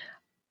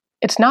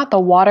 it's not the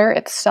water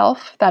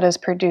itself that is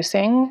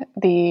producing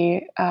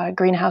the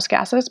greenhouse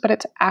gases, but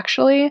it's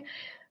actually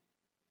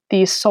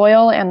the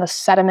soil and the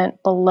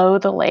sediment below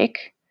the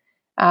lake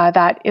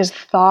that is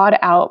thawed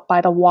out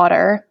by the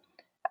water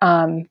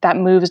that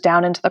moves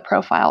down into the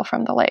profile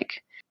from the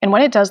lake. And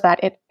when it does that,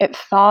 it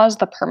thaws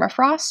the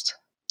permafrost.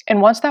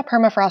 And once that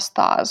permafrost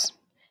thaws,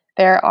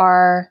 there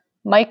are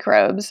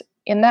microbes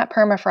in that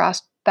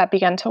permafrost that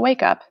begin to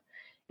wake up.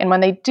 And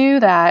when they do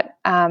that,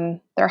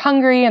 they're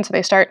hungry, and so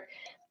they start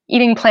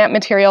eating plant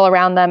material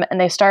around them,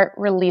 and they start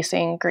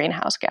releasing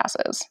greenhouse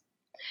gases.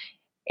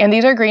 And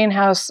these are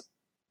greenhouse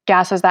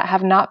gases that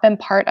have not been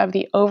part of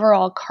the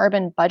overall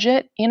carbon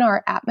budget in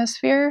our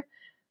atmosphere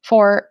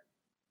for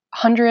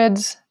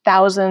hundreds,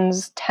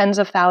 thousands, tens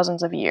of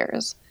thousands of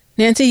years.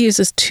 Nancy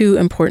uses two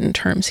important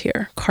terms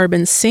here,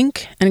 carbon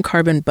sink and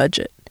carbon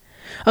budget.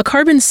 A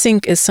carbon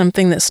sink is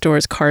something that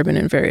stores carbon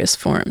in various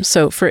forms.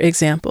 So, for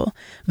example,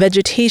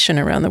 vegetation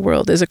around the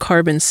world is a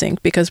carbon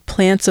sink because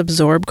plants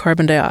absorb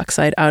carbon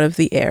dioxide out of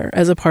the air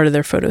as a part of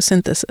their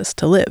photosynthesis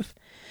to live.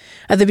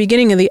 At the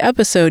beginning of the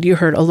episode, you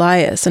heard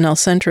Elias and El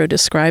Centro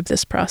describe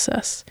this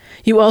process.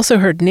 You also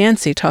heard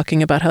Nancy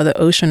talking about how the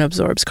ocean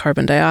absorbs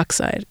carbon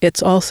dioxide.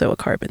 It's also a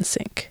carbon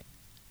sink.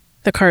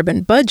 The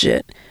carbon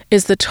budget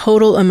is the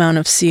total amount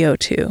of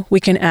CO2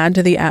 we can add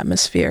to the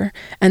atmosphere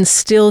and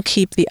still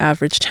keep the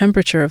average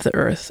temperature of the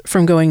Earth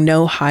from going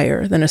no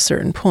higher than a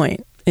certain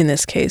point, in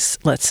this case,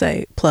 let's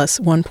say, plus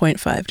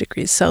 1.5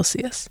 degrees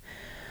Celsius.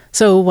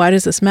 So why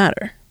does this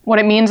matter? What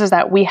it means is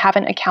that we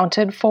haven't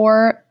accounted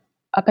for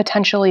a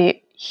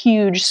potentially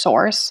huge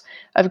source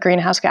of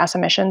greenhouse gas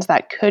emissions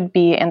that could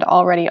be and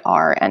already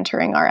are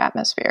entering our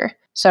atmosphere.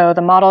 So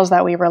the models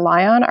that we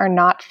rely on are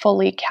not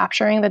fully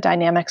capturing the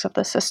dynamics of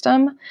the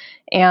system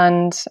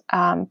and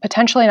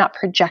potentially not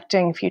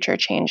projecting future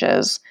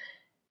changes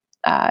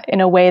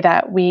in a way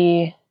that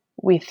we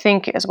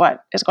think is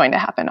what is going to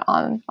happen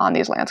on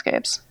these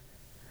landscapes.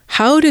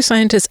 How do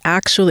scientists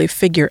actually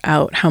figure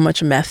out how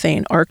much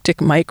methane Arctic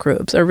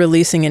microbes are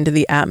releasing into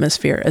the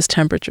atmosphere as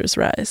temperatures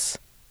rise?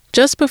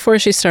 Just before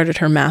she started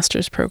her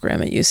master's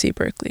program at UC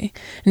Berkeley,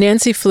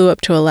 Nancy flew up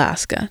to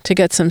Alaska to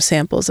get some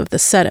samples of the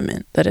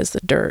sediment, that is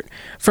the dirt,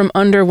 from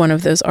under one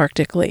of those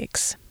Arctic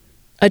lakes.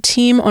 A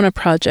team on a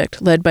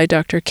project led by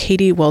Dr.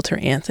 Katie Walter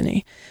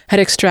Anthony had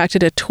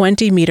extracted a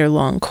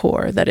 20-meter-long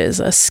core, that is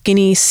a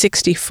skinny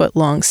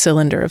 60-foot-long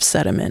cylinder of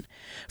sediment,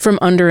 from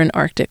under an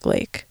Arctic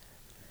lake.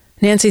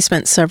 Nancy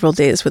spent several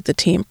days with the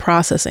team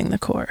processing the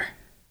core.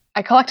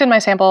 I collected my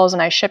samples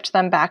and I shipped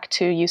them back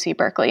to UC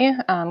Berkeley,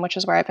 which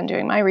is where I've been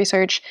doing my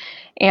research.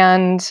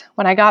 And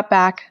when I got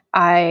back,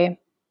 I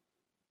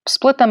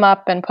split them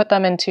up and put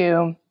them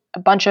into a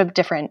bunch of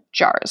different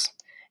jars.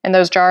 And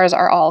those jars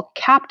are all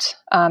capped,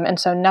 and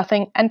so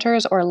nothing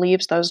enters or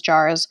leaves those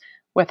jars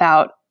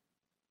without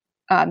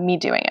me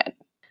doing it.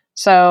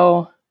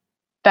 So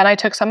then I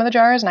took some of the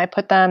jars and I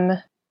put them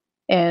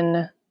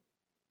in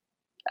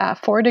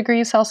 4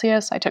 degrees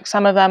Celsius. I took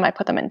some of them, I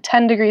put them in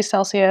 10 degrees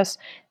Celsius,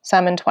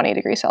 some in 20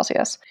 degrees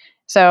Celsius.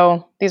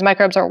 So these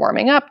microbes are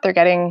warming up, they're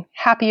getting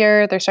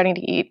happier, they're starting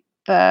to eat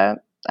the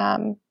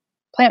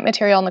plant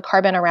material and the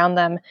carbon around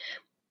them.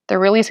 They're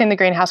releasing the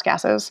greenhouse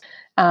gases.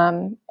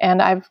 And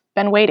I've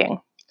been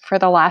waiting for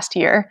the last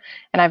year,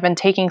 and I've been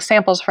taking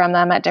samples from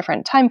them at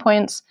different time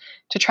points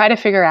to try to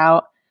figure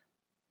out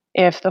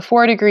if the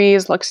 4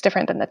 degrees looks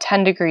different than the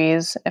 10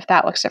 degrees, if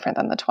that looks different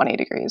than the 20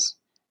 degrees.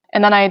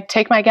 And then I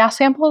take my gas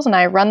samples and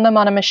I run them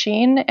on a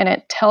machine, and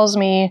it tells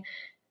me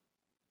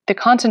the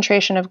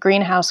concentration of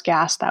greenhouse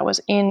gas that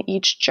was in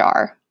each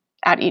jar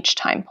at each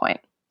time point.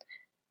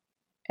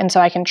 And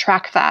so I can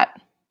track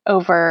that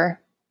over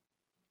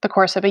the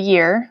course of a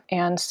year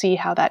and see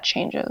how that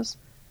changes.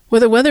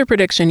 With a weather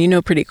prediction, you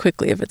know pretty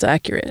quickly if it's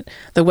accurate.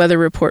 The weather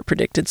report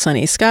predicted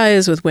sunny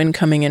skies with wind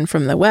coming in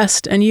from the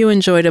west, and you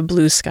enjoyed a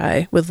blue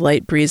sky with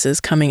light breezes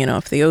coming in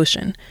off the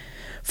ocean.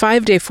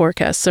 5-day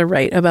forecasts are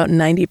right about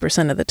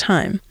 90% of the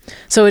time.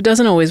 So it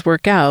doesn't always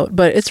work out,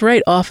 but it's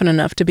right often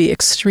enough to be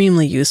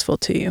extremely useful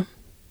to you.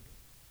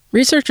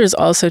 Researchers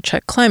also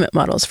check climate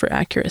models for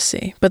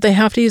accuracy, but they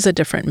have to use a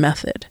different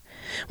method.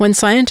 When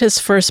scientists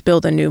first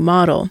build a new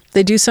model,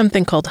 they do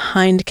something called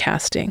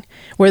hindcasting,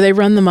 where they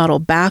run the model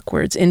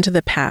backwards into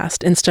the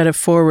past instead of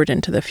forward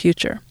into the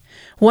future.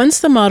 Once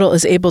the model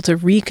is able to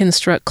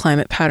reconstruct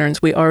climate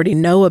patterns we already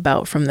know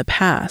about from the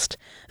past,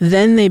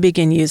 then they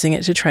begin using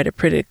it to try to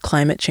predict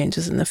climate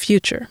changes in the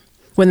future.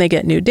 When they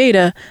get new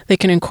data, they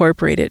can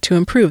incorporate it to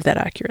improve that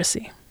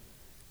accuracy.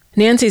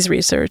 Nancy's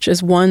research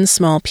is one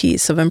small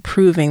piece of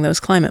improving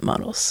those climate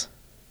models.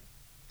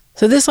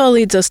 So this all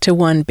leads us to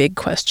one big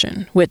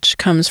question, which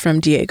comes from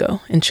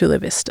Diego in Chula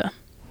Vista.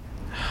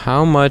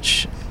 How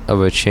much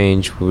of a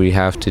change would we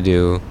have to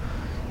do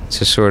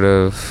to sort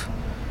of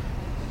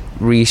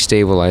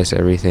restabilize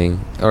everything,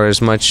 or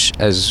as much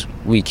as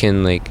we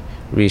can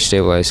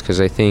restabilize? Because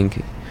I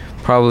think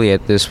probably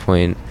at this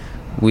point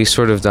we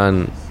sort of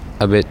done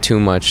a bit too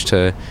much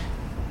to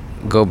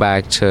go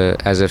back to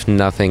as if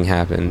nothing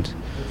happened.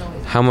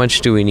 How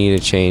much do we need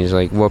to change?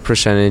 What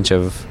percentage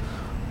of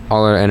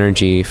all our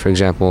energy, for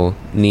example,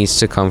 needs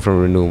to come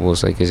from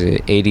renewables? Is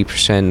it 80%,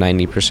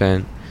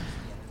 90%?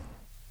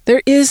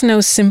 There is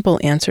no simple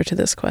answer to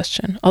this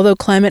question, although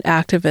climate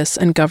activists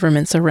and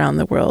governments around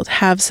the world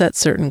have set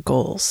certain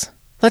goals.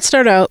 Let's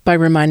start out by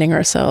reminding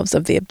ourselves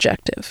of the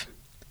objective.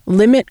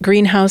 Limit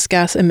greenhouse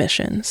gas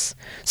emissions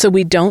so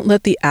we don't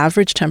let the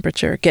average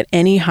temperature get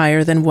any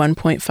higher than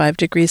 1.5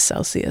 degrees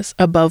Celsius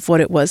above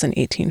what it was in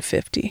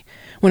 1850,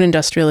 when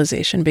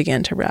industrialization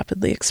began to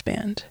rapidly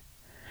expand.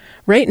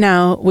 Right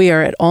now, we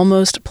are at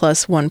almost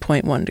plus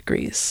 1.1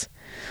 degrees.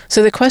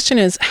 So the question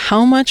is,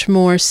 how much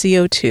more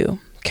CO2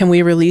 can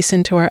we release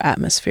into our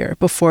atmosphere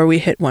before we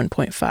hit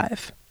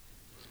 1.5?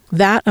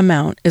 That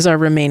amount is our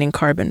remaining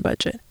carbon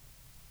budget.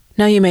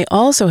 Now, you may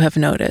also have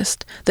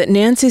noticed that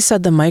Nancy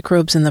said the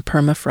microbes in the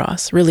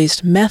permafrost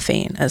released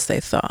methane as they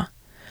thaw.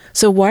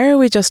 So why are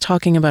we just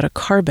talking about a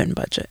carbon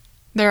budget?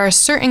 There are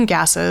certain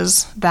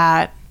gases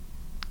that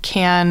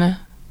can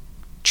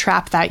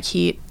trap that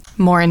heat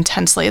more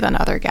intensely than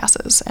other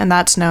gases, and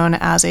that's known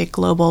as a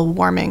global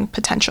warming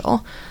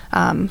potential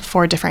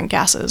for different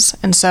gases.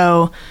 And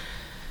so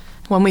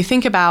when we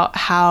think about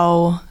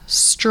how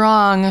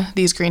strong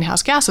these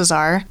greenhouse gases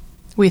are,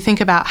 we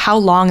think about how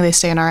long they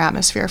stay in our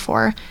atmosphere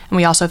for, and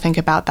we also think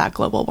about that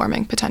global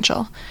warming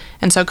potential.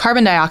 And so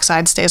carbon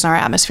dioxide stays in our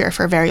atmosphere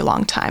for a very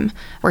long time.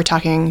 We're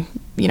talking,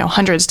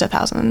 hundreds to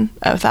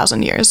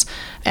thousand years,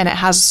 and it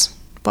has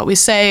what we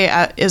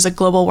say is a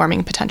global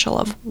warming potential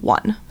of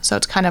 1. So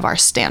it's kind of our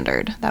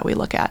standard that we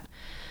look at.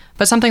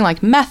 But something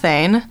like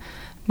methane,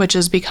 which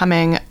is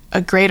becoming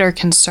a greater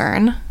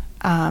concern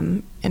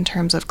in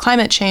terms of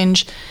climate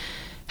change,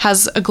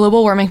 has a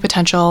global warming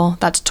potential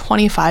that's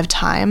 25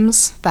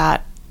 times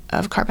that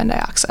of carbon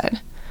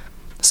dioxide.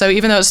 So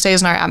even though it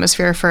stays in our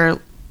atmosphere for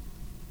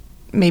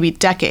maybe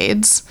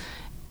decades,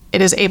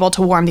 it is able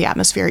to warm the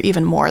atmosphere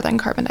even more than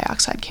carbon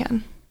dioxide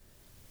can.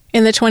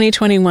 In the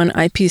 2021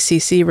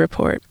 IPCC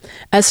report,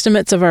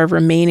 estimates of our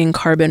remaining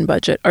carbon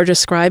budget are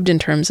described in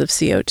terms of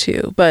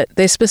CO2, but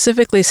they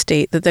specifically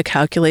state that the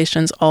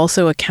calculations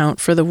also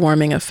account for the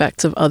warming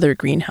effects of other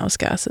greenhouse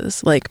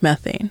gases, like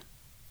methane.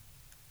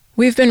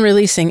 We've been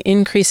releasing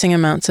increasing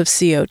amounts of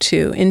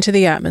CO2 into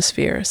the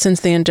atmosphere since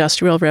the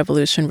Industrial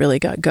Revolution really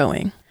got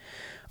going.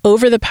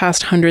 Over the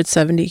past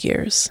 170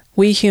 years,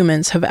 we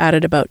humans have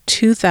added about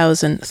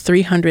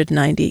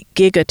 2,390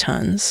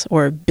 gigatons,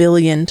 or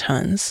billion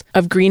tons,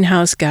 of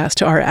greenhouse gas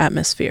to our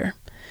atmosphere,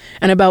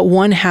 and about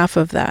 1/2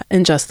 of that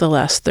in just the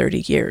last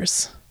 30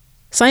 years.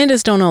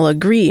 Scientists don't all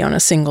agree on a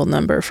single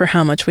number for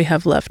how much we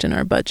have left in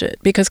our budget,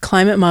 because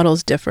climate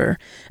models differ,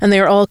 and they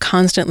are all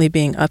constantly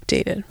being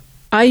updated.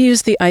 I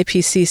use the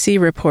IPCC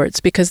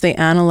reports because they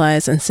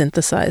analyze and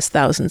synthesize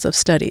thousands of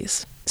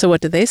studies. So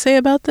what do they say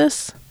about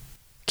this?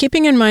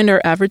 Keeping in mind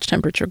our average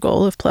temperature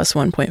goal of plus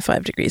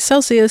 1.5 degrees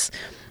Celsius,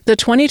 the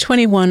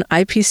 2021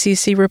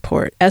 IPCC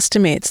report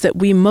estimates that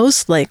we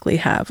most likely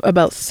have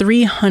about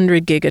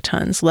 300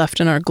 gigatons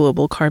left in our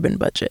global carbon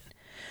budget.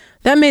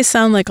 That may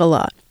sound like a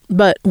lot,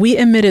 but we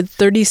emitted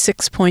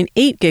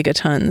 36.8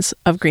 gigatons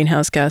of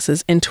greenhouse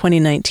gases in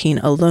 2019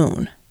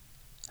 alone.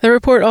 The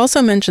report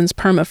also mentions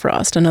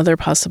permafrost and other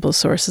possible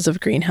sources of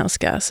greenhouse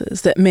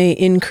gases that may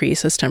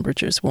increase as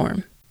temperatures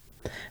warm.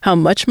 How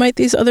much might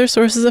these other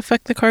sources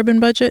affect the carbon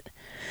budget?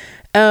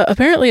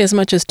 Apparently as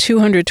much as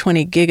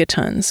 220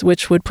 gigatons,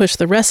 which would push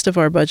the rest of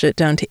our budget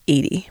down to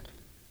 80.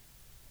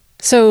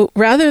 So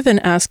rather than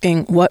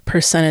asking what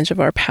percentage of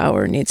our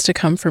power needs to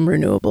come from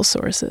renewable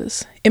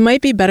sources, it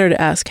might be better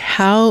to ask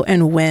how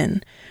and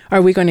when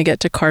are we going to get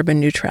to carbon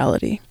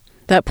neutrality,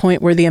 that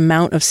point where the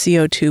amount of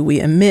CO2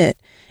 we emit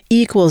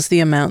equals the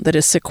amount that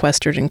is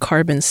sequestered in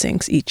carbon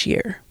sinks each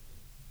year.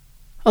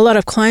 A lot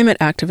of climate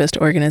activist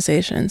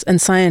organizations and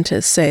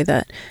scientists say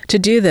that to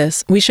do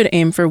this, we should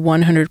aim for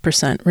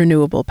 100%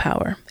 renewable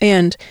power.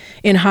 And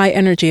in high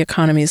energy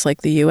economies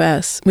like the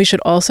US, we should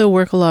also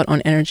work a lot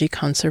on energy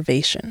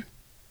conservation.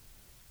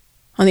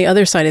 On the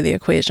other side of the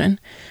equation,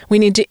 we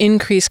need to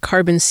increase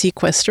carbon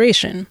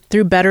sequestration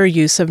through better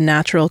use of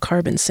natural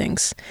carbon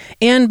sinks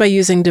and by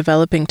using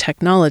developing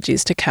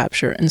technologies to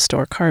capture and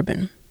store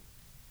carbon.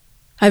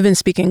 I've been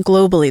speaking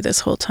globally this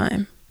whole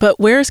time, but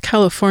where's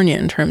California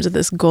in terms of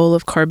this goal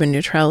of carbon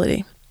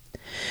neutrality?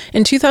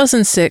 In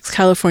 2006,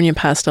 California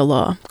passed a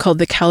law called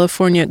the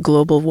California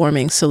Global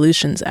Warming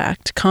Solutions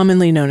Act,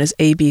 commonly known as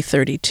AB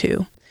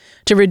 32,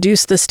 to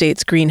reduce the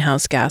state's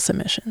greenhouse gas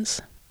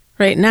emissions.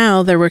 Right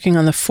now, they're working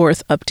on the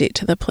 4th update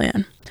to the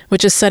plan,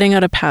 which is setting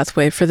out a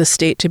pathway for the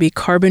state to be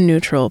carbon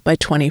neutral by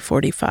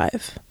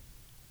 2045.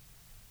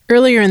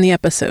 Earlier in the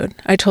episode,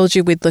 I told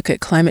you we'd look at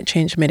climate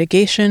change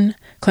mitigation,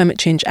 climate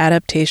change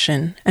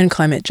adaptation, and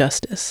climate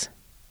justice.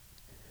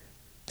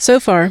 So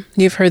far,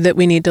 you've heard that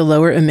we need to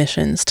lower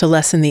emissions to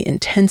lessen the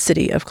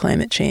intensity of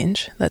climate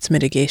change, that's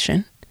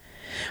mitigation.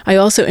 I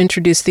also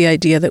introduced the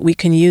idea that we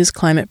can use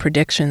climate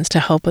predictions to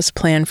help us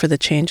plan for the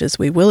changes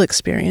we will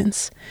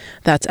experience,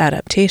 that's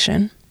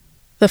adaptation.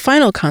 The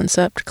final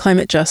concept,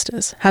 climate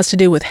justice, has to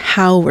do with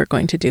how we're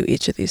going to do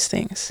each of these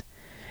things.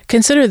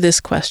 Consider this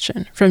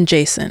question from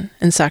Jason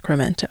in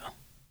Sacramento.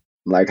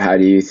 How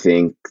do you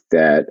think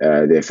that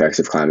the effects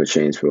of climate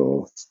change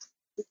will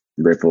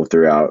ripple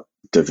throughout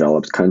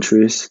developed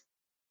countries?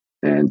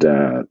 And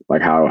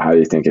how do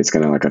you think it's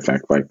going to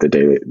affect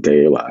the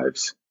daily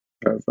lives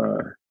of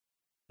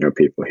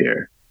people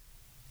here?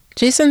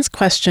 Jason's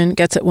question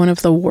gets at one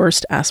of the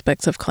worst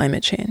aspects of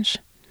climate change.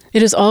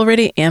 It is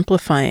already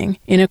amplifying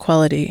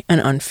inequality and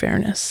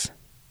unfairness.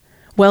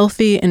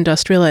 Wealthy,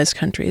 industrialized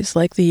countries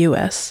like the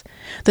US,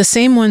 the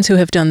same ones who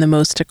have done the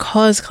most to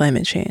cause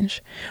climate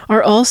change,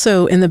 are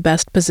also in the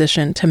best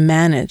position to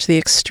manage the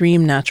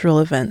extreme natural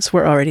events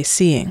we're already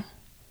seeing.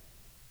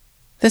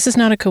 This is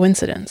not a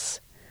coincidence.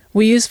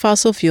 We use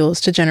fossil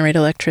fuels to generate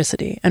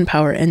electricity and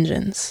power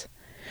engines.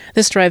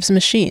 This drives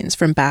machines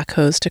from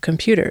backhoes to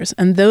computers,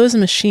 and those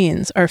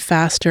machines are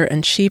faster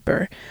and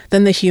cheaper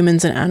than the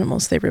humans and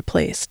animals they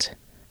replaced.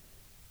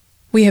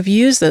 We have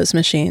used those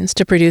machines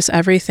to produce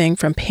everything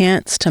from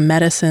pants to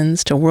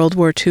medicines to World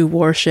War II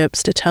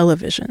warships to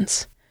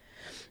televisions.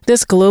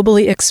 This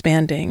globally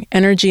expanding,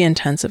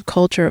 energy-intensive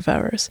culture of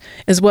ours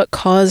is what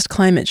caused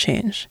climate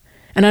change.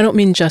 And I don't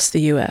mean just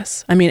the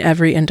US, I mean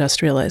every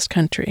industrialized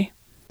country.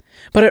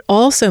 But it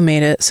also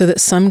made it so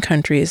that some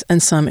countries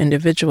and some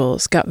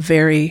individuals got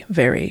very,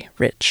 very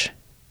rich.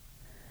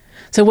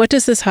 So what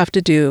does this have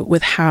to do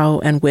with how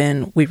and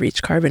when we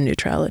reach carbon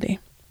neutrality?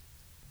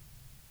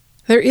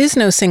 There is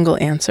no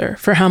single answer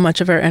for how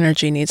much of our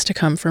energy needs to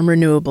come from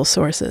renewable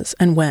sources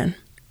and when.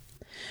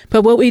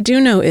 But what we do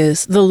know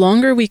is the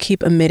longer we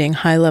keep emitting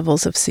high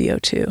levels of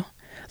CO2,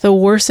 the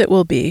worse it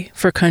will be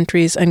for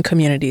countries and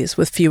communities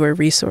with fewer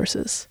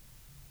resources.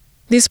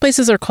 These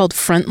places are called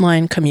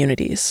frontline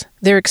communities.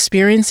 They're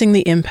experiencing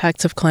the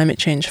impacts of climate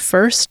change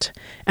first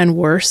and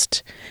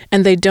worst,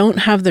 and they don't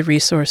have the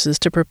resources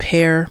to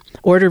prepare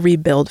or to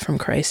rebuild from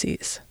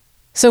crises.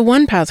 So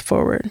one path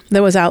forward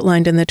that was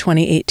outlined in the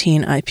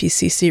 2018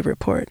 IPCC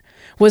report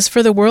was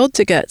for the world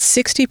to get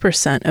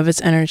 60% of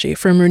its energy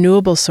from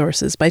renewable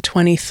sources by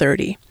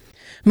 2030,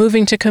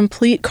 moving to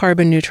complete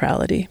carbon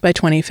neutrality by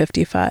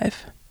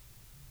 2055.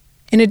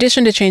 In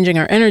addition to changing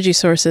our energy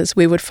sources,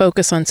 we would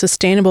focus on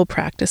sustainable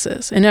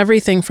practices in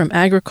everything from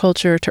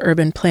agriculture to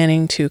urban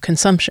planning to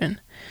consumption.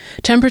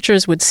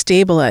 Temperatures would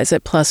stabilize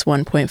at plus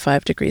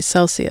 1.5 degrees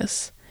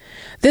Celsius.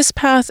 This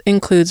path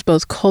includes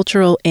both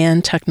cultural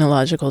and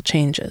technological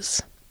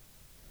changes.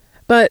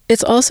 But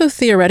it's also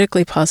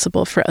theoretically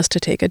possible for us to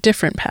take a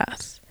different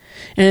path.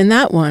 And in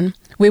that one,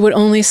 we would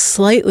only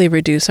slightly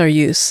reduce our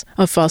use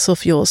of fossil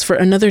fuels for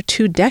another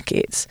 2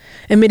 decades,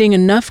 emitting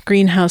enough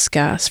greenhouse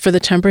gas for the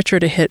temperature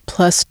to hit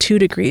plus 2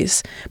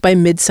 degrees by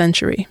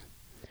mid-century.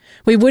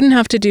 We wouldn't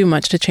have to do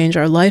much to change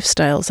our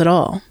lifestyles at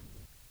all.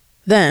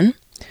 Then,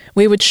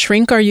 we would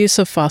shrink our use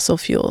of fossil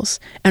fuels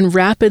and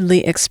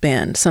rapidly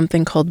expand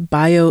something called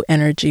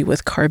bioenergy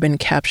with carbon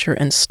capture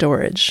and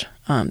storage.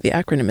 The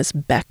acronym is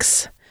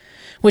BECCS,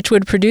 which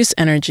would produce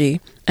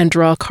energy and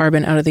draw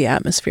carbon out of the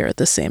atmosphere at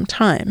the same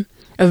time,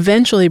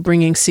 eventually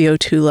bringing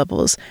CO2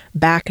 levels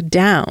back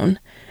down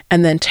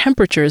and then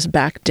temperatures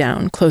back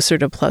down closer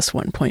to plus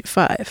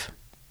 1.5.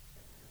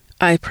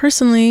 I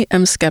personally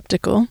am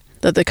skeptical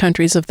that the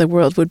countries of the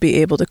world would be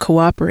able to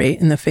cooperate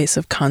in the face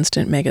of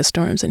constant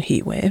megastorms and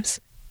heat waves.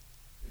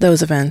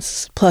 Those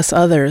events, plus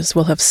others,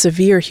 will have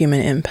severe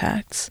human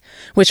impacts,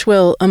 which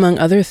will, among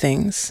other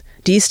things,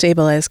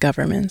 destabilize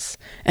governments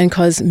and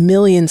cause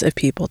millions of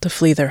people to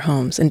flee their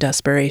homes in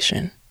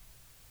desperation.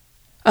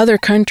 Other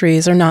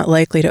countries are not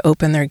likely to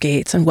open their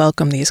gates and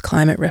welcome these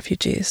climate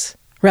refugees.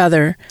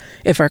 Rather,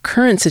 if our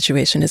current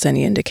situation is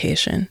any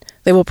indication,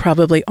 they will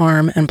probably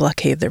arm and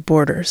blockade their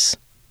borders.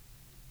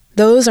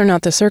 Those are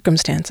not the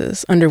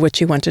circumstances under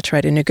which you want to try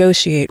to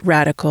negotiate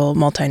radical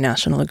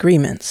multinational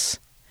agreements.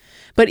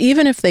 But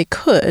even if they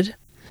could,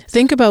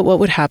 think about what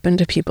would happen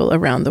to people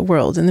around the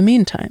world in the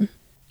meantime.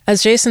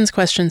 As Jason's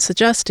question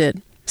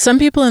suggested, some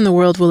people in the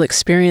world will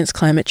experience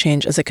climate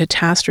change as a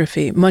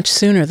catastrophe much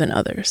sooner than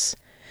others.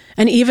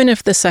 And even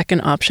if the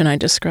second option I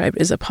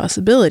described is a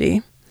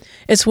possibility,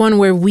 it's one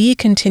where we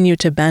continue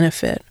to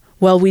benefit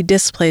while we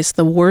displace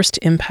the worst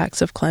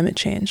impacts of climate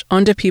change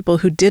onto people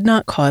who did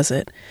not cause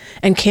it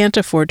and can't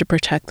afford to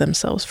protect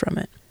themselves from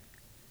it.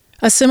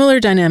 A similar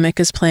dynamic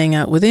is playing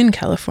out within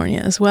California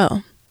as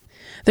well.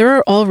 There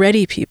are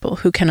already people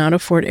who cannot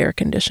afford air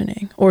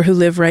conditioning, or who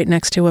live right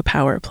next to a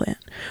power plant,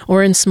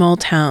 or in small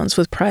towns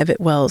with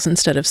private wells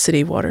instead of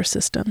city water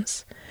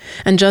systems.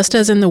 And just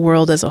as in the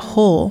world as a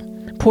whole,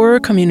 poorer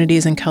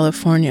communities in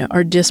California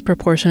are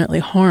disproportionately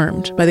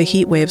harmed by the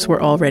heat waves we're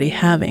already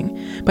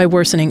having, by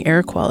worsening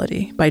air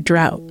quality, by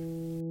drought.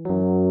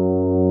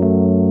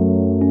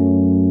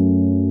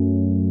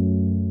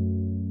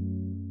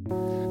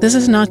 This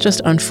is not just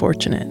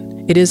unfortunate,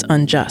 it is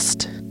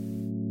unjust.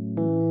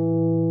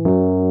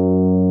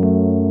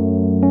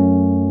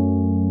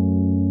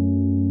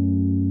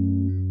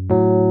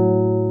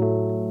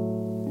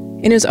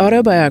 In his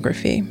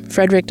autobiography,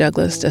 Frederick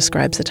Douglass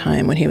describes a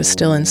time when he was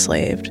still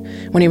enslaved,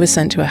 when he was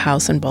sent to a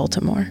house in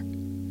Baltimore.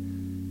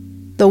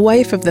 The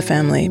wife of the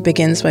family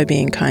begins by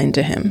being kind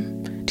to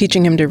him,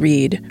 teaching him to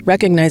read,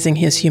 recognizing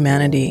his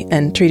humanity,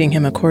 and treating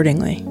him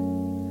accordingly.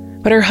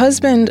 But her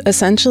husband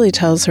essentially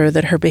tells her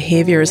that her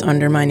behavior is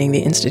undermining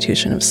the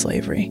institution of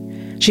slavery.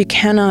 She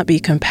cannot be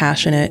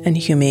compassionate and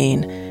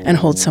humane and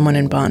hold someone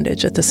in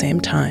bondage at the same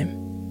time.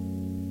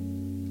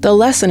 The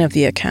lesson of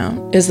the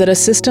account is that a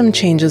system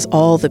changes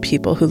all the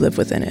people who live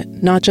within it,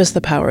 not just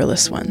the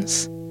powerless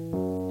ones.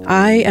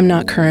 I am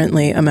not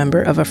currently a member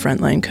of a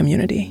frontline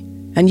community,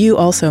 and you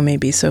also may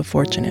be so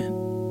fortunate.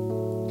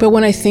 But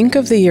when I think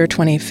of the year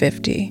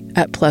 2050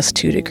 at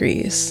 +2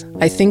 degrees,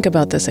 I think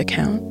about this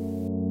account.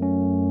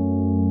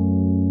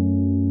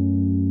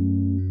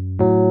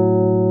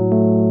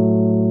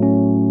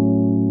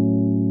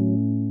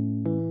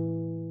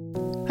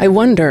 I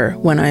wonder,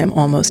 when I am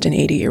almost an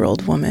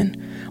 80-year-old woman,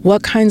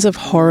 what kinds of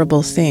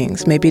horrible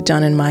things may be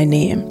done in my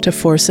name to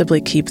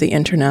forcibly keep the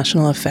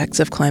international effects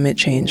of climate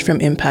change from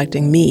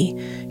impacting me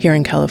here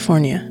in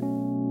California.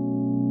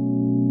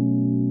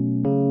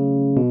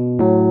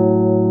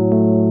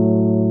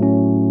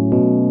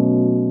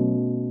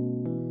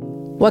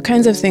 What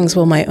kinds of things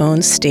will my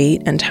own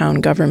state and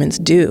town governments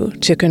do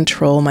to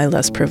control my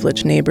less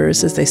privileged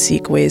neighbors as they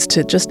seek ways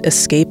to just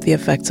escape the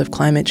effects of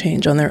climate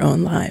change on their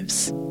own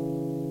lives?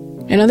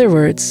 In other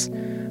words,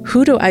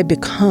 who do I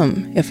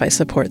become if I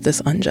support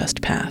this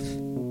unjust path?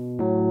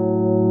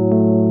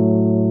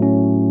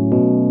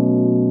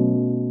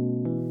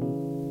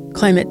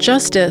 Climate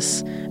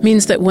justice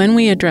means that when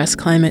we address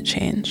climate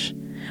change,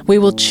 we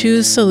will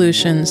choose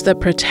solutions that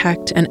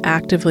protect and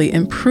actively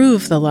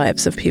improve the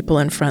lives of people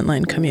in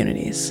frontline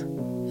communities,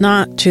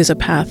 not choose a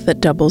path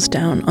that doubles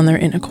down on their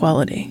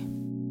inequality.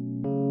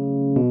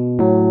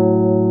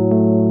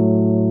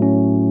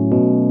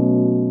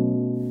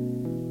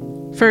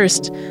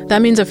 First,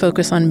 that means a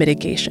focus on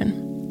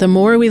mitigation. The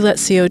more we let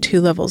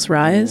CO2 levels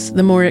rise,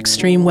 the more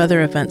extreme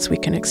weather events we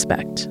can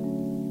expect.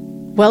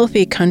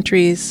 Wealthy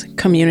countries,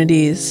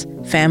 communities,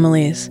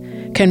 families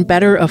can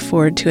better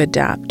afford to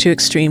adapt to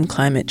extreme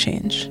climate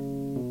change.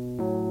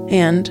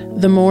 And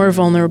the more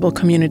vulnerable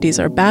communities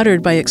are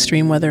battered by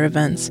extreme weather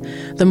events,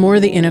 the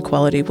more the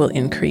inequality will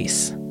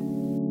increase.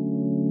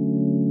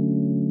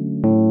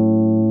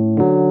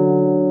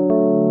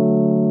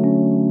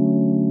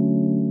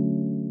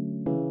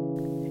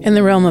 In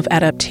the realm of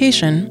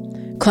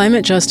adaptation,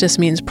 climate justice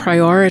means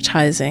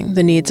prioritizing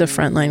the needs of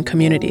frontline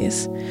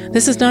communities.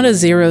 This is not a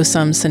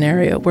zero-sum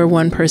scenario where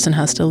one person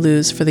has to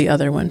lose for the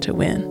other one to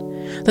win.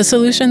 The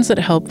solutions that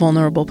help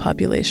vulnerable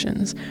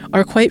populations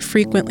are quite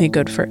frequently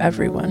good for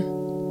everyone.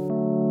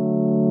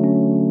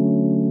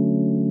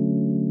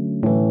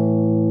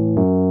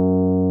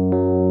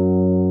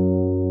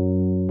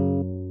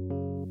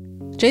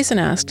 Jason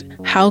asked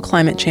how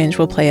climate change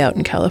will play out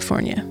in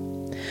California.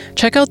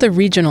 Check out the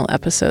regional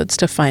episodes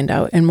to find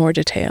out in more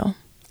detail.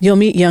 You'll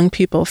meet young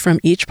people from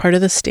each part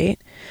of the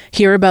state,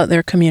 hear about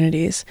their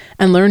communities,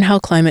 and learn how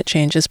climate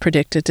change is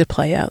predicted to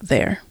play out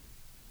there.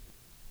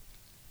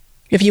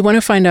 If you want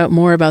to find out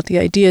more about the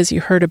ideas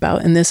you heard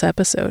about in this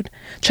episode,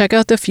 check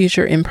out the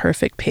Future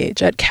Imperfect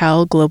page at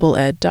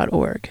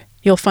calglobaled.org.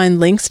 You'll find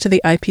links to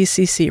the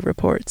IPCC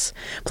reports,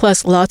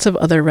 plus lots of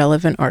other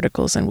relevant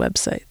articles and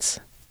websites.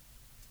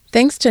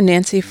 Thanks to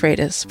Nancy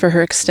Freitas for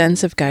her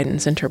extensive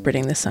guidance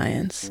interpreting the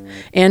science,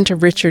 and to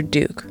Richard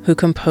Duke, who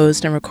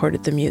composed and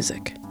recorded the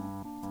music.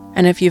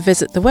 And if you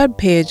visit the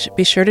webpage,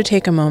 be sure to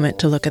take a moment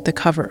to look at the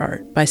cover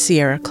art by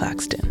Sierra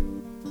Claxton.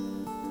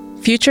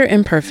 Future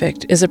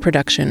Imperfect is a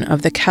production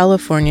of the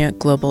California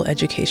Global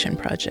Education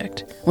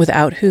Project,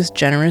 without whose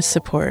generous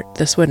support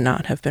this would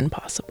not have been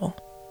possible.